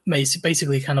to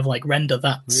basically kind of like render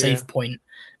that save point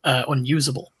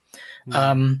unusable.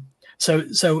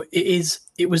 So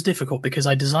it was difficult because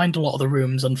I designed a lot of the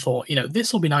rooms and thought,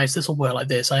 this will be nice, this will work like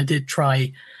this. And I did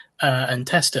try and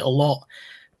test it a lot,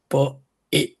 but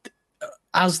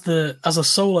as a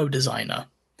solo designer,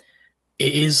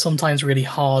 it is sometimes really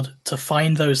hard to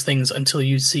find those things until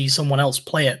you see someone else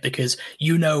play it, because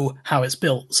you know how it's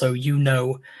built, so you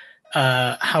know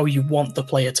how you want the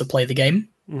player to play the game.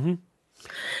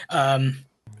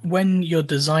 When you're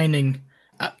designing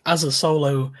as a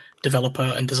solo developer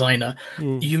and designer,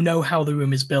 you know how the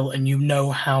room is built and you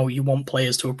know how you want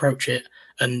players to approach it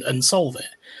and solve it.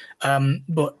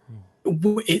 But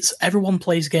it's everyone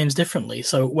plays games differently.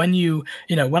 So when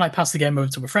when I passed the game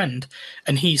over to a friend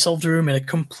and he solved a room in a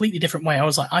completely different way, I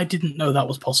was like, I didn't know that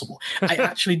was possible. I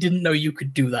actually didn't know you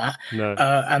could do that. No.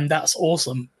 And that's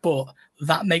awesome. But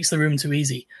that makes the room too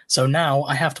easy. So now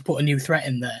I have to put a new threat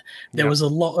in there. There was a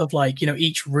lot of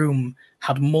each room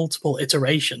had multiple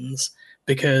iterations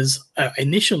because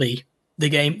initially the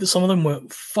game, some of them were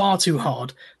far too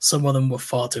hard. Some of them were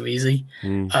far too easy.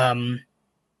 And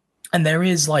there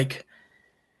is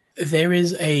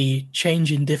a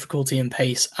change in difficulty and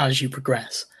pace as you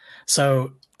progress.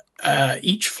 So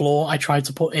each floor, I tried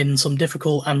to put in some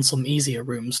difficult and some easier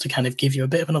rooms to kind of give you a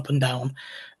bit of an up and down.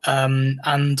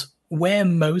 And where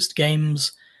most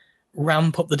games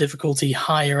ramp up the difficulty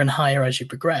higher and higher as you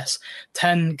progress,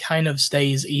 10 kind of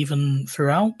stays even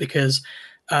throughout because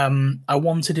I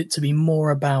wanted it to be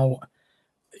more about,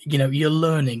 you're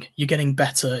learning, you're getting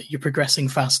better, you're progressing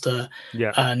faster,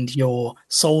 and you're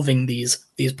solving these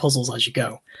puzzles as you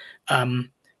go.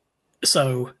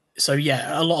 So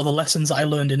a lot of the lessons that I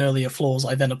learned in earlier floors,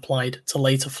 I then applied to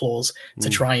later floors to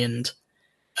try and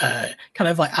kind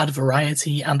of like add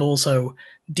variety and also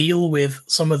deal with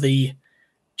some of the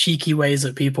cheeky ways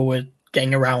that people were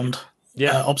getting around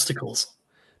obstacles.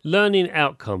 Learning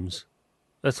outcomes.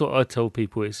 That's what I tell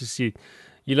people. It's just you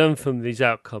learn from these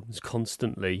outcomes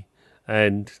constantly,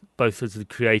 and both as the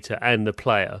creator and the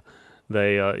player,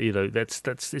 they are, that's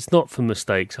it's not from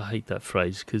mistakes. I hate that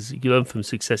phrase because you learn from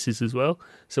successes as well.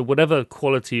 So whatever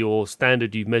quality or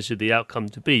standard you measure the outcome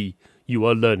to be, you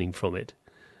are learning from it.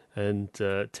 And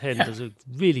 10 does a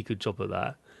really good job of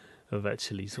that. Of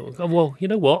actually sort of, well, you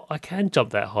know what? I can jump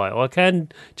that high, or I can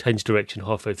change direction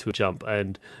halfway through a jump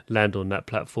and land on that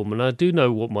platform. And I do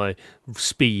know what my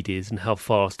speed is and how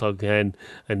fast I can,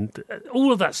 and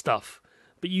all of that stuff.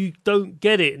 But you don't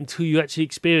get it until you actually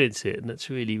experience it, and that's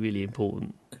really, really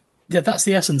important. Yeah, that's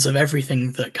the essence of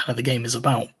everything that kind of the game is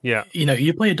about. Yeah,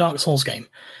 you play a Dark Souls game,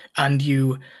 and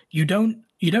you don't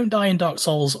die in Dark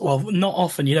Souls. Well, not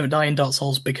often. You don't die in Dark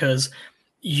Souls because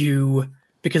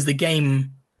the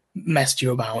game messed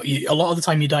you about. A lot of the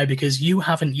time you die because you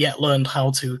haven't yet learned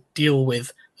how to deal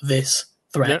with this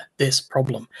threat, this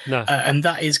problem. No. And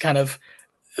that is kind of,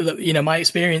 my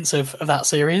experience of that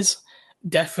series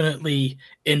definitely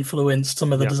influenced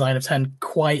some of the design of 10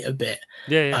 quite a bit.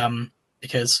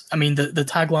 Because, I mean, the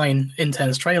tagline in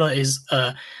 10's trailer is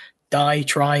die,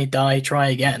 try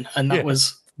again. And that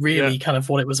was really kind of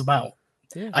what it was about.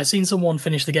 I've seen someone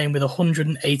finish the game with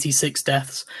 186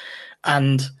 deaths,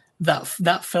 and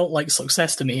that felt like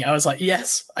success to me. I was like,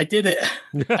 yes, I did it.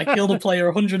 I killed a player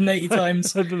 180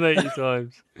 times. 180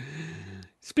 times.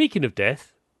 Speaking of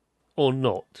death, or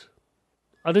not,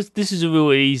 this is a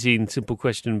real easy and simple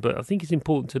question, but I think it's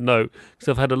important to note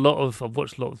because I've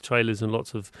watched a lot of trailers and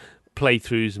lots of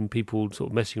playthroughs and people sort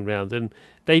of messing around, and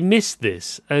they miss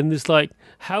this. And it's like,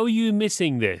 how are you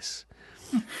missing this?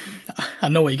 I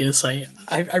know what you're going to say.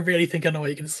 I really think I know what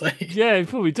you're going to say. Yeah, you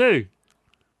probably do.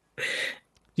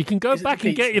 You can go back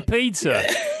and get your pizza.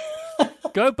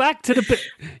 Go back to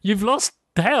you've lost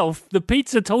health. The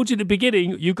pizza told you at the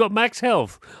beginning you've got max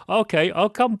health. Okay, I'll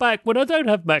come back when I don't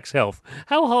have max health.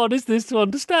 How hard is this to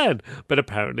understand? But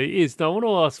apparently it is. Now I want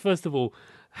to ask, first of all,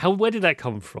 where did that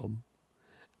come from?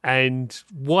 And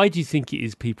why do you think it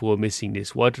is people are missing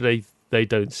this? Why do they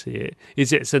don't see it?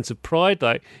 Is it a sense of pride?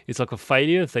 Like it's like a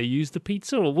failure if they use the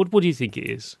pizza? Or what do you think it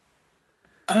is?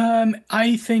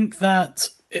 I think that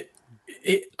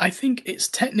I think it's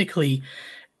technically,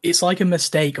 it's like a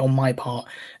mistake on my part.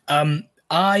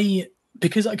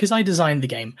 Because I designed the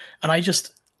game and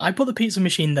I put the pizza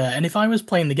machine there, and if I was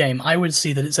playing the game, I would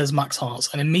see that it says max hearts,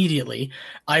 and immediately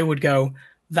I would go,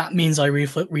 that means I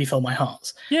refill my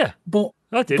hearts. Yeah, but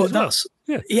I did. But that's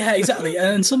yeah, exactly.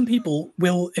 And some people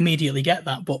will immediately get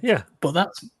that. But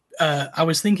that's I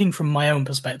was thinking from my own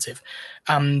perspective,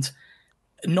 and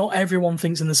not everyone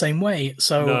thinks in the same way.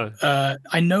 So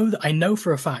I know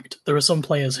for a fact there are some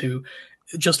players who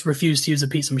just refused to use a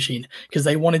pizza machine because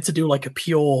they wanted to do like a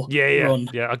pure run.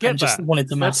 Yeah, I get and just that. wanted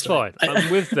to That's master fine.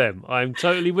 I'm with them. I'm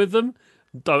totally with them.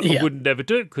 I wouldn't never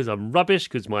do it because I'm rubbish,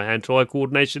 because my hand-to-eye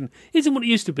coordination isn't what it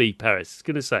used to be, Paris. It's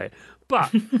going to say it.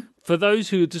 But for those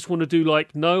who just want to do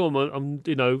like, no, I'm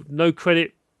no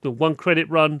credit, the 1 credit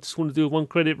run, just want to do a 1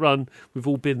 credit run, we've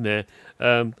all been there,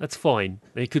 that's fine.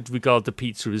 They could regard the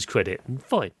pizza as credit, and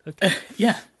fine. Okay.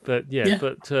 But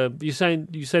you're saying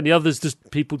the others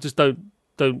people just don't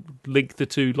link the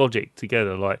two logic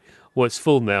together. Like, well, it's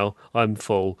full now. I'm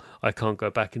full. I can't go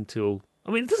back until. I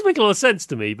mean, it doesn't make a lot of sense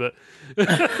to me, but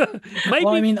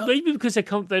maybe because they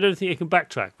don't think they can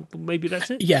backtrack. Maybe that's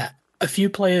it. Yeah, a few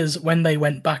players when they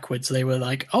went backwards, they were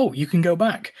like, "Oh, you can go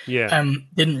back." Yeah.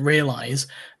 Didn't realize,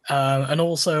 and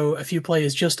also a few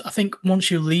players just. I think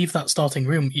once you leave that starting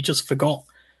room, you just forget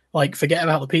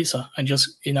about the pizza and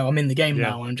just, I'm in the game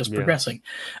now and I'm just progressing.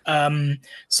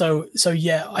 So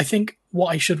yeah, I think what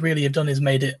I should really have done is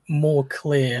made it more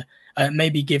clear,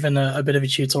 maybe given a bit of a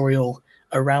tutorial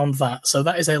around that. So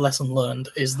that is a lesson learned,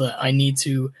 is that I need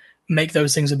to make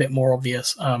those things a bit more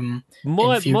obvious in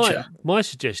future. My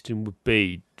suggestion would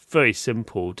be very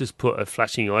simple. Just put a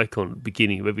flashing icon at the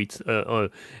beginning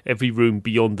of every room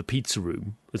beyond the pizza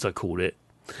room, as I call it.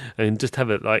 And just have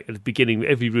it like at the beginning of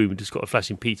every room, just got a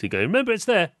flashing pizza going. Remember, it's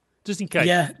there, just in case.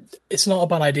 Yeah, it's not a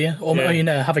bad idea. Or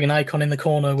having an icon in the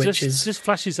corner, which just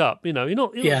flashes up. You're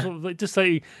not sort of like, just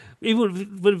say, even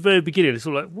at the very beginning, it's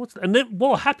all like, what? And then what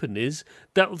will happen is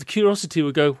that the curiosity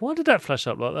would go, why did that flash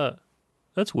up like that?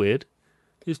 That's weird.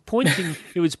 It was pointing.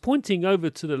 It was pointing over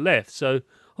to the left, so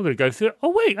I'm going to go through it. Oh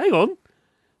wait, hang on,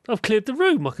 I've cleared the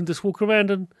room. I can just walk around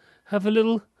and have a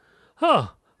little.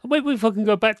 Maybe if I can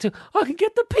go back to, I can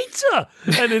get the pizza,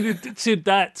 and then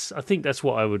I think that's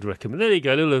what I would recommend. There you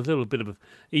go, a little bit of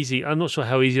easy. I'm not sure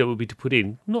how easy that would be to put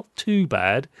in. Not too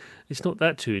bad. It's not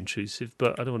that too intrusive,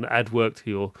 but I don't want to add work to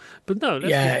your. But no, but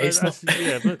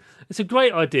it's a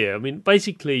great idea. I mean,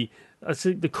 basically, I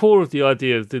think the core of the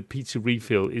idea of the pizza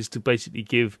refill is to basically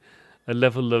give a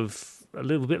little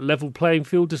bit level playing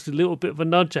field, just a little bit of a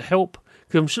nudge, a help.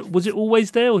 Because I'm sure, was it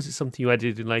always there, or was it something you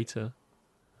added in later?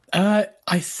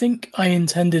 I think I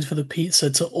intended for the pizza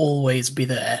to always be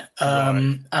there,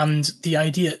 Right. and the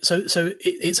idea. So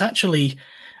it's actually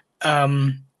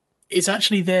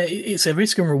there. It's a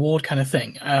risk and reward kind of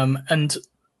thing, and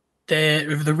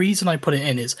the reason I put it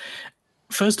in is,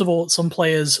 first of all, some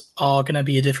players are going to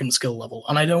be a different skill level,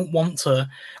 and I don't want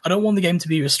the game to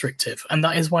be restrictive, and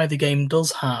that is why the game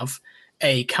does have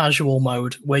a casual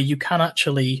mode where you can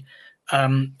actually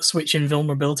switch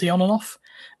invulnerability on and off.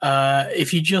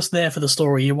 If you're just there for the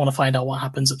story, you want to find out what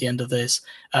happens at the end of this.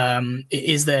 It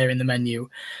is there in the menu.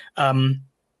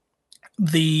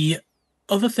 The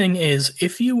other thing is,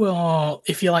 if you're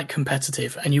like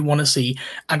competitive and you want to see,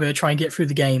 I'm going to try and get through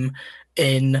the game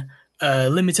in a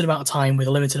limited amount of time with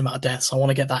a limited amount of deaths. I want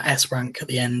to get that S rank at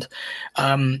the end.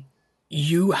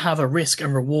 You have a risk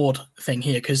and reward thing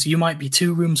here, because you might be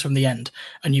 2 rooms from the end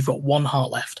and you've got 1 heart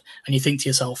left, and you think to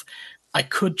yourself, I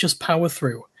could just power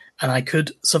through and I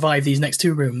could survive these next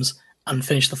 2 rooms and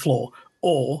finish the floor,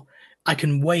 or I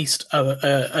can waste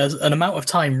an amount of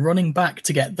time running back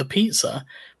to get the pizza,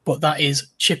 but that is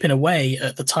chipping away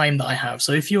at the time that I have.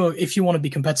 So if you want to be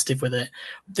competitive with it,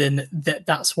 then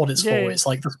that's what it's for. Yeah. It's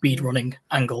like the speed running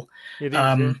angle. It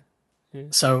is, yeah.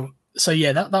 So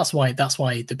yeah, that's why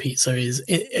the pizza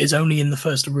is only in the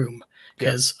first room,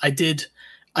 because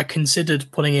I considered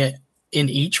putting it in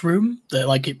each room, that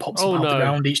like it pops up out the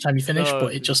ground each time you finish,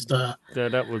 but it just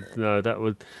that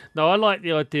would I like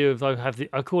the idea of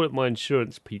I call it my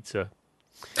insurance pizza.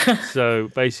 So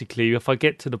basically, if I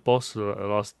get to the boss, the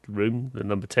last room, the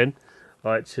number 10,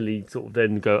 I actually sort of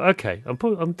then go, okay, I'm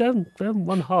down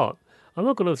 1 heart. I'm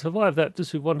not going to survive that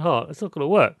just with 1 heart. It's not going to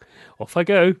work. Off I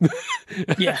go.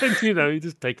 Yeah. And, you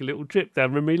just take a little trip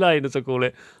down memory lane, as I call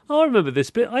it. Oh, I remember this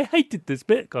bit. I hated this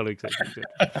bit. Kind of exactly.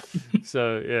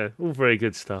 So, yeah, all very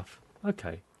good stuff.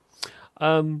 Okay.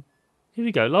 Here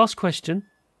we go. Last question.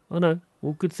 I know,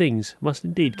 all good things must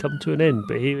indeed come to an end,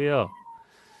 but here we are.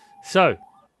 So,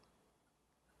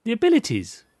 the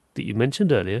abilities that you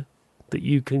mentioned earlier that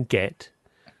you can get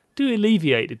do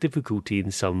alleviate the difficulty in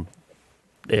some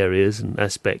areas and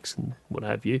aspects and what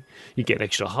have you. You get an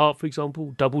extra heart, for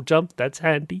example, double jump, that's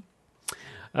handy.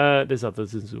 There's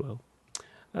others as well.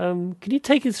 Can you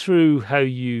take us through how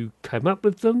you came up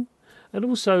with them, and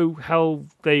also how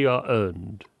they are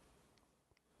earned,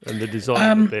 and the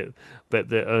design that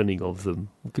they're earning of them?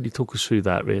 Can you talk us through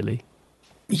that, really?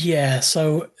 Yeah,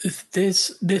 so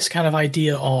this kind of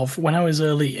idea of, when I was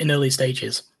early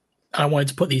stages, I wanted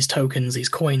to put these tokens, these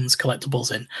coins,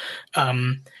 collectibles in.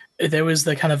 there was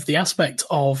the kind of the aspect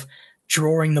of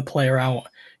drawing the player out,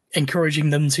 encouraging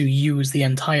them to use the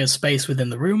entire space within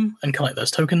the room and collect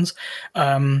those tokens,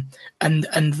 and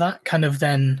that kind of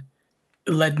then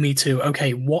led me to,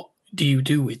 okay, what do you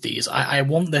do with these? I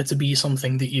want there to be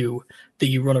something that you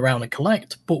run around and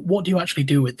collect, but what do you actually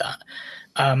do with that?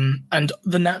 And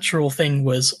the natural thing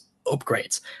was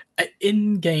upgrades.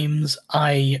 In games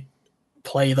I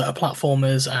play that are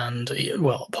platformers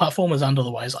and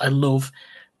otherwise, I love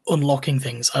unlocking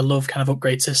things. I love kind of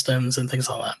upgrade systems and things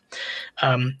like that.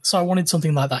 So I wanted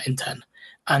something like that in 10.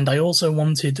 And I also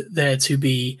wanted there to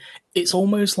be, it's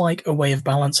almost like a way of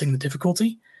balancing the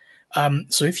difficulty.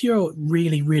 So if you're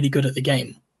really, really good at the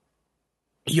game,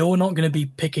 you're not going to be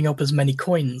picking up as many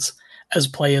coins as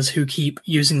players who keep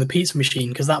using the pizza machine,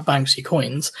 because that banks your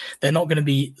coins. They're not going to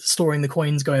be storing the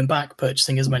coins, going back,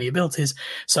 purchasing as many abilities.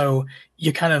 So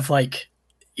you're kind of like,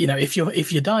 if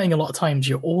you're dying a lot of times,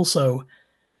 you're also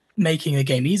making the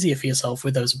game easier for yourself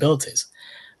with those abilities.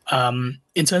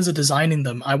 In terms of designing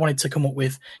them, I wanted to come up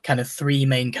with kind of 3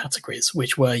 main categories,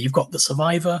 which were, you've got the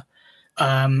survivor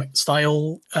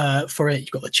style for it,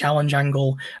 you've got the challenge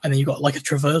angle, and then you've got like a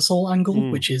traversal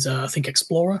angle, which is I think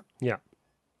explorer. Yeah.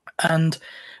 And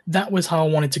that was how I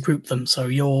wanted to group them. So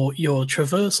your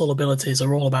traversal abilities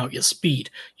are all about your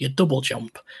speed, your double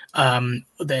jump.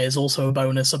 There's also a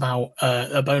bonus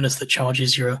that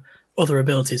charges your other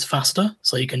abilities faster,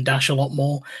 so you can dash a lot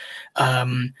more.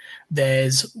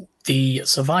 There's the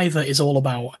survivor is all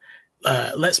about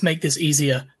let's make this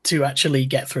easier to actually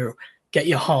get through. Get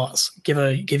your hearts,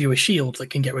 give you a shield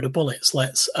that can get rid of bullets.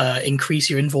 Let's increase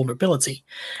your invulnerability.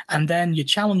 And then your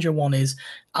challenger one is,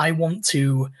 I want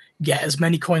to get as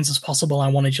many coins as possible. I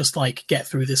want to just like get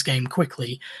through this game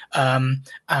quickly.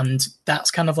 And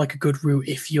that's kind of like a good route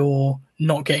if you're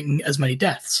not getting as many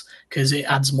deaths, because it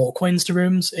adds more coins to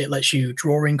rooms. It lets you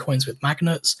draw in coins with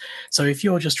magnets. So if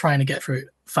you're just trying to get through it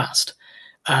fast,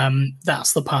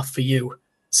 that's the path for you.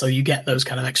 So you get those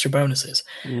kind of extra bonuses.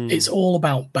 It's all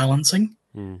about balancing.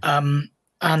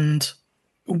 And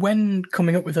when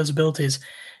coming up with those abilities,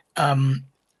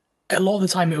 a lot of the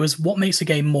time it was what makes a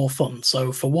game more fun.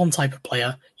 So for one type of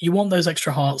player, you want those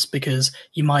extra hearts because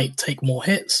you might take more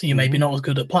hits. You may be not as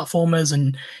good at platformers,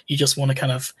 and you just want to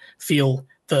kind of feel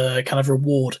the kind of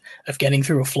reward of getting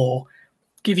through a floor.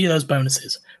 Give you those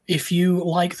bonuses. If you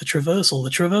like the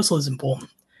traversal is important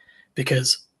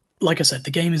because, like I said, the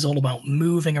game is all about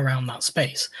moving around that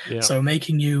space. Yeah. So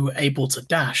making you able to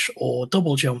dash or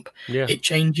double jump, it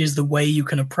changes the way you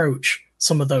can approach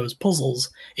some of those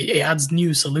puzzles. It adds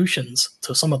new solutions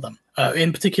to some of them,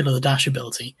 in particular the dash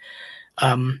ability.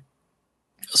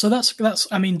 So that's.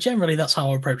 I mean, generally that's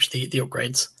how I approach the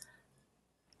upgrades.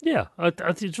 Yeah, I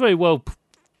think it's very well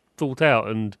thought out,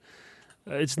 and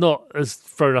it's not as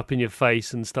thrown up in your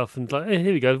face and stuff. And like, hey,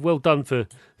 here we go, well done for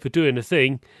doing the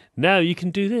thing. Now you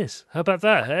can do this. How about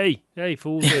that? Hey, for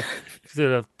all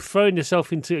the throwing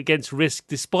yourself against risk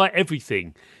despite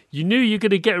everything. You knew you're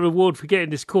going to get a reward for getting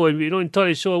this coin, but you're not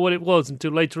entirely sure what it was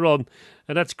until later on,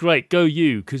 and that's great. Go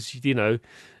you, because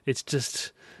it's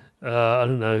just I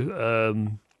don't know,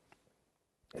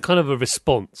 kind of a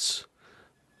response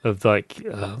of like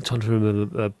I'm trying to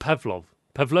remember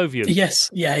Pavlovian. Yes,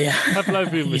 yeah.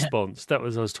 Pavlovian response. That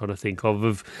was what I was trying to think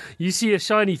of you see a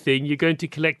shiny thing, you're going to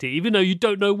collect it, even though you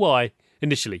don't know why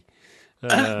initially.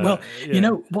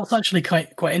 What's actually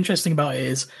quite interesting about it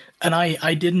is, and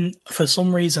I didn't, for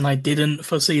some reason, I didn't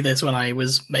foresee this when I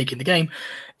was making the game,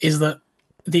 is that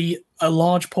a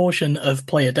large portion of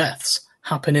player deaths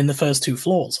happen in the first 2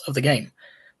 floors of the game,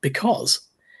 because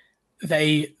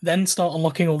they then start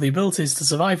unlocking all the abilities to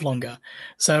survive longer.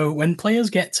 So when players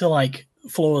get to like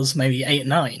floors maybe 8 and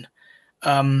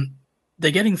 9,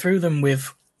 they're getting through them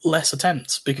with less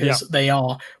attempts because they've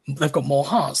got more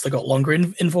hearts, they've got longer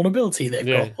invulnerability, they've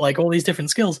got like all these different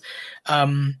skills,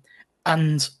 but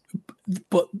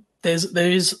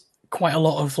there is quite a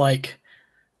lot of like,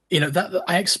 that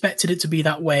I expected it to be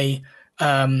that way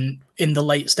in the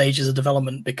late stages of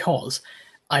development, because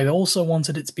I also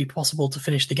wanted it to be possible to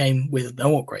finish the game with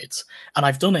no upgrades, and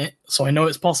I've done it, so I know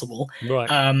it's possible.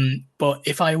 Right. But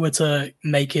if I were to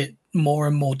make it more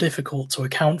and more difficult to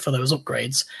account for those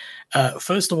upgrades,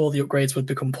 first of all, the upgrades would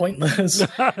become pointless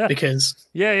because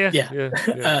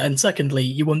and secondly,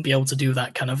 you wouldn't be able to do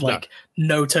that kind of like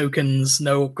no tokens,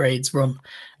 no upgrades run.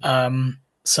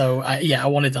 So I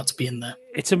wanted that to be in there.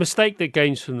 It's a mistake that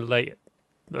games from the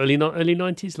early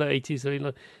 90s, late 80s, early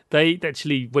 90s, they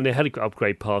actually, when they had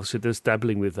upgrade paths, so they're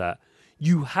dabbling with that.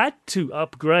 You had to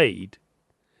upgrade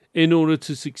in order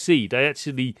to succeed. They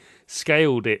actually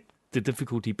scaled the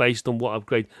difficulty based on what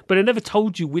upgrade, but they never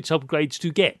told you which upgrades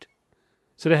to get.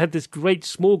 So they had this great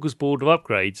smorgasbord of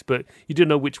upgrades, but you didn't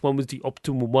know which one was the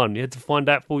optimal one. You had to find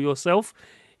out for yourself.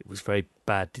 It was very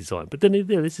bad design. But then,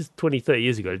 this is 20, 30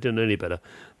 years ago. They didn't know any better.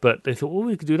 But they thought,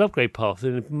 we could do an upgrade path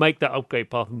and make that upgrade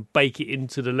path and bake it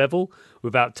into the level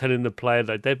without telling the player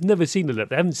that they've never seen the level.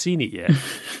 They haven't seen it yet.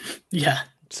 Yeah.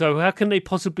 So how can they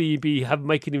possibly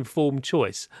make an informed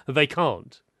choice? They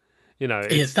can't.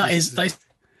 That is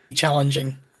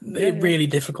challenging. Really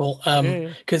difficult.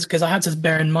 Because I had to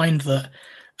bear in mind that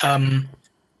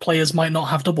players might not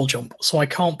have double jump, so I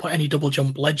can't put any double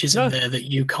jump ledges in there that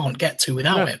you can't get to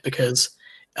without it, because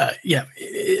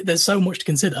there's so much to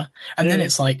consider. And then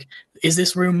it's like, is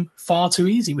this room far too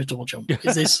easy with double jump?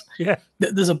 Is this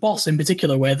there's a boss in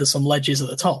particular where there's some ledges at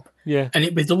the top,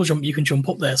 and with double jump you can jump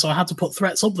up there, so I had to put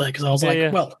threats up there, because I was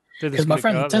because my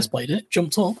friend test played it,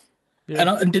 jumped up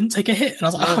and didn't take a hit, and I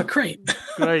was like, great.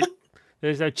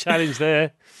 There's no challenge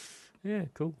there. Yeah,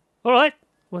 cool. All right,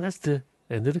 well, that's the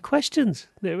end of the questions.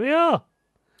 There we are.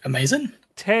 Amazing.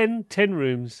 10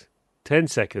 rooms, 10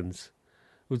 seconds.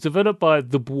 It was developed by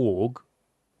the Bworg.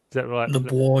 Is that right? The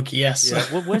Bworg, yes.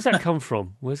 Yeah. Where's that come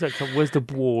from? Where's the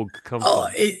Bworg come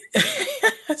from?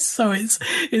 So it's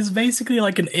basically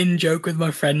like an in joke with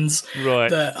my friends. Right.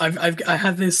 That I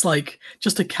have this like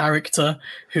just a character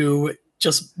who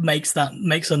just makes a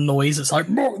noise. It's like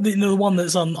the one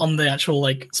that's on the actual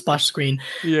like splash screen.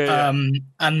 Yeah.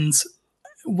 And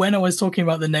when I was talking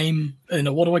about the name,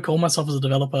 what do I call myself as a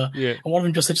developer? Yeah. And one of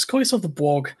them just said, just call yourself the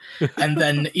Bworg. And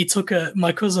then he took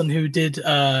my cousin who did,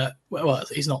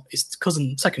 he's not, his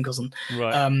second cousin.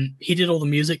 Right. He did all the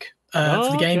music for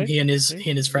the game. Okay. He and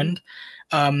his friend.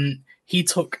 He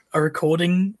took a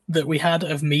recording that we had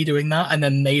of me doing that and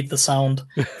then made the sound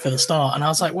for the start. And I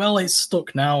was like, well, it's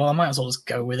stuck now. I might as well just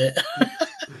go with it.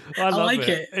 I like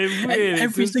it.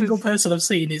 Every single person I've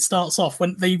seen, it starts off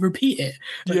when they repeat it.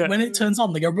 When it turns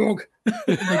on, they go, Bworg.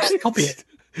 They just copy it.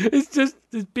 It's just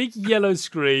this big yellow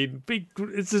screen.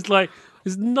 It's just like,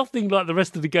 there's nothing like the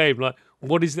rest of the game. Like,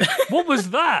 what is that? What was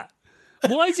that?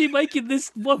 Why is he making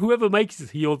this? Well, whoever makes it,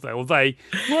 he or they,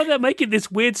 why are they making this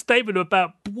weird statement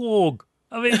about Bworg?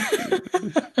 I mean,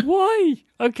 why?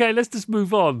 Okay, let's just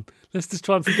move on. Let's just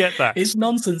try and forget that. It's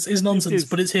nonsense.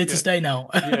 But it's here to stay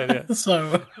now. Yeah.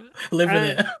 So live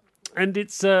with it. And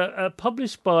it's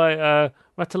published by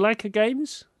Ratalaika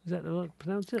Games. Is that the right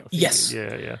pronounce it? Yes.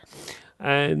 Yeah.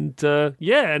 And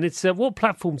and it's what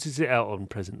platforms is it out on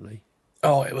presently?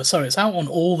 It's out on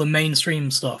all the mainstream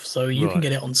stuff. So you can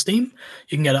get it on Steam,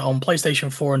 you can get it on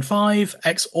PlayStation 4 and 5,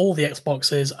 all the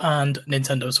Xboxes, and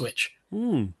Nintendo Switch.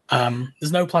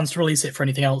 There's no plans to release it for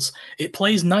anything else. It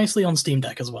plays nicely on Steam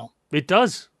Deck as well. It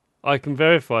does. I can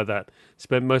verify that.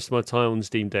 Spent most of my time on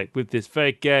Steam Deck with this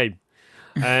very game.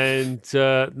 And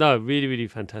really, really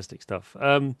fantastic stuff.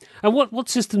 And what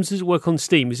systems does it work on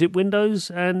Steam? Is it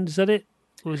Windows and is that it?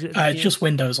 Or is it just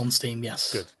Windows on Steam,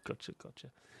 yes. Good, gotcha.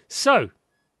 So,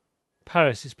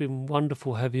 Paris, it's been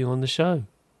wonderful having you on the show.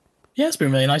 Yeah, it's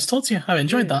been really nice to talk to you. I've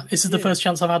enjoyed that. This is the first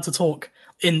chance I've had to talk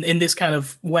in this kind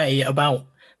of way about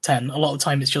 10. A lot of the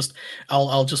time it's just,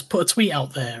 I'll just put a tweet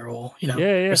out there or,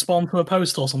 respond to a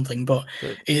post or something, but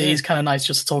it is kind of nice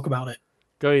just to talk about it.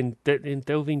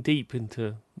 Delving deep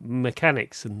into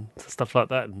mechanics and stuff like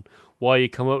that and why you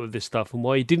come up with this stuff and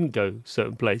why you didn't go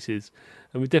certain places.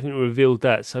 And we've definitely revealed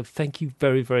that. So thank you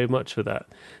very, very much for that.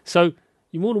 So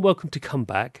you're more than welcome to come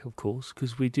back, of course,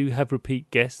 because we do have repeat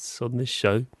guests on this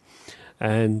show.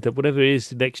 And whatever it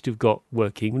is next you've got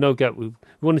working, no doubt we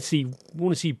want to see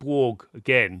Bworg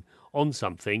again on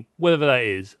something. Whatever that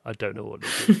is, I don't know what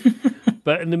it is.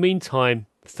 But in the meantime,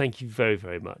 thank you very,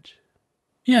 very much.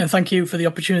 Yeah, thank you for the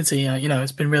opportunity.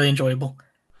 It's been really enjoyable.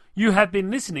 You have been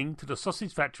listening to the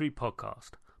Sausage Factory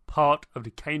podcast, part of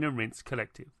the Cane and Rinse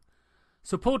Collective.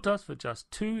 Support us for just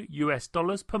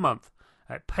 $2 per month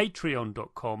at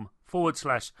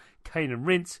patreon.com/Cane and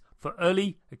Rinse for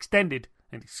early, extended,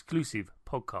 and exclusive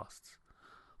podcasts.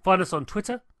 Find us on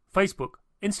Twitter, Facebook,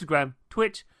 Instagram,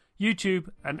 Twitch, YouTube,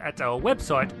 and at our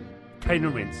website,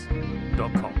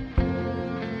 caneandrinse.com.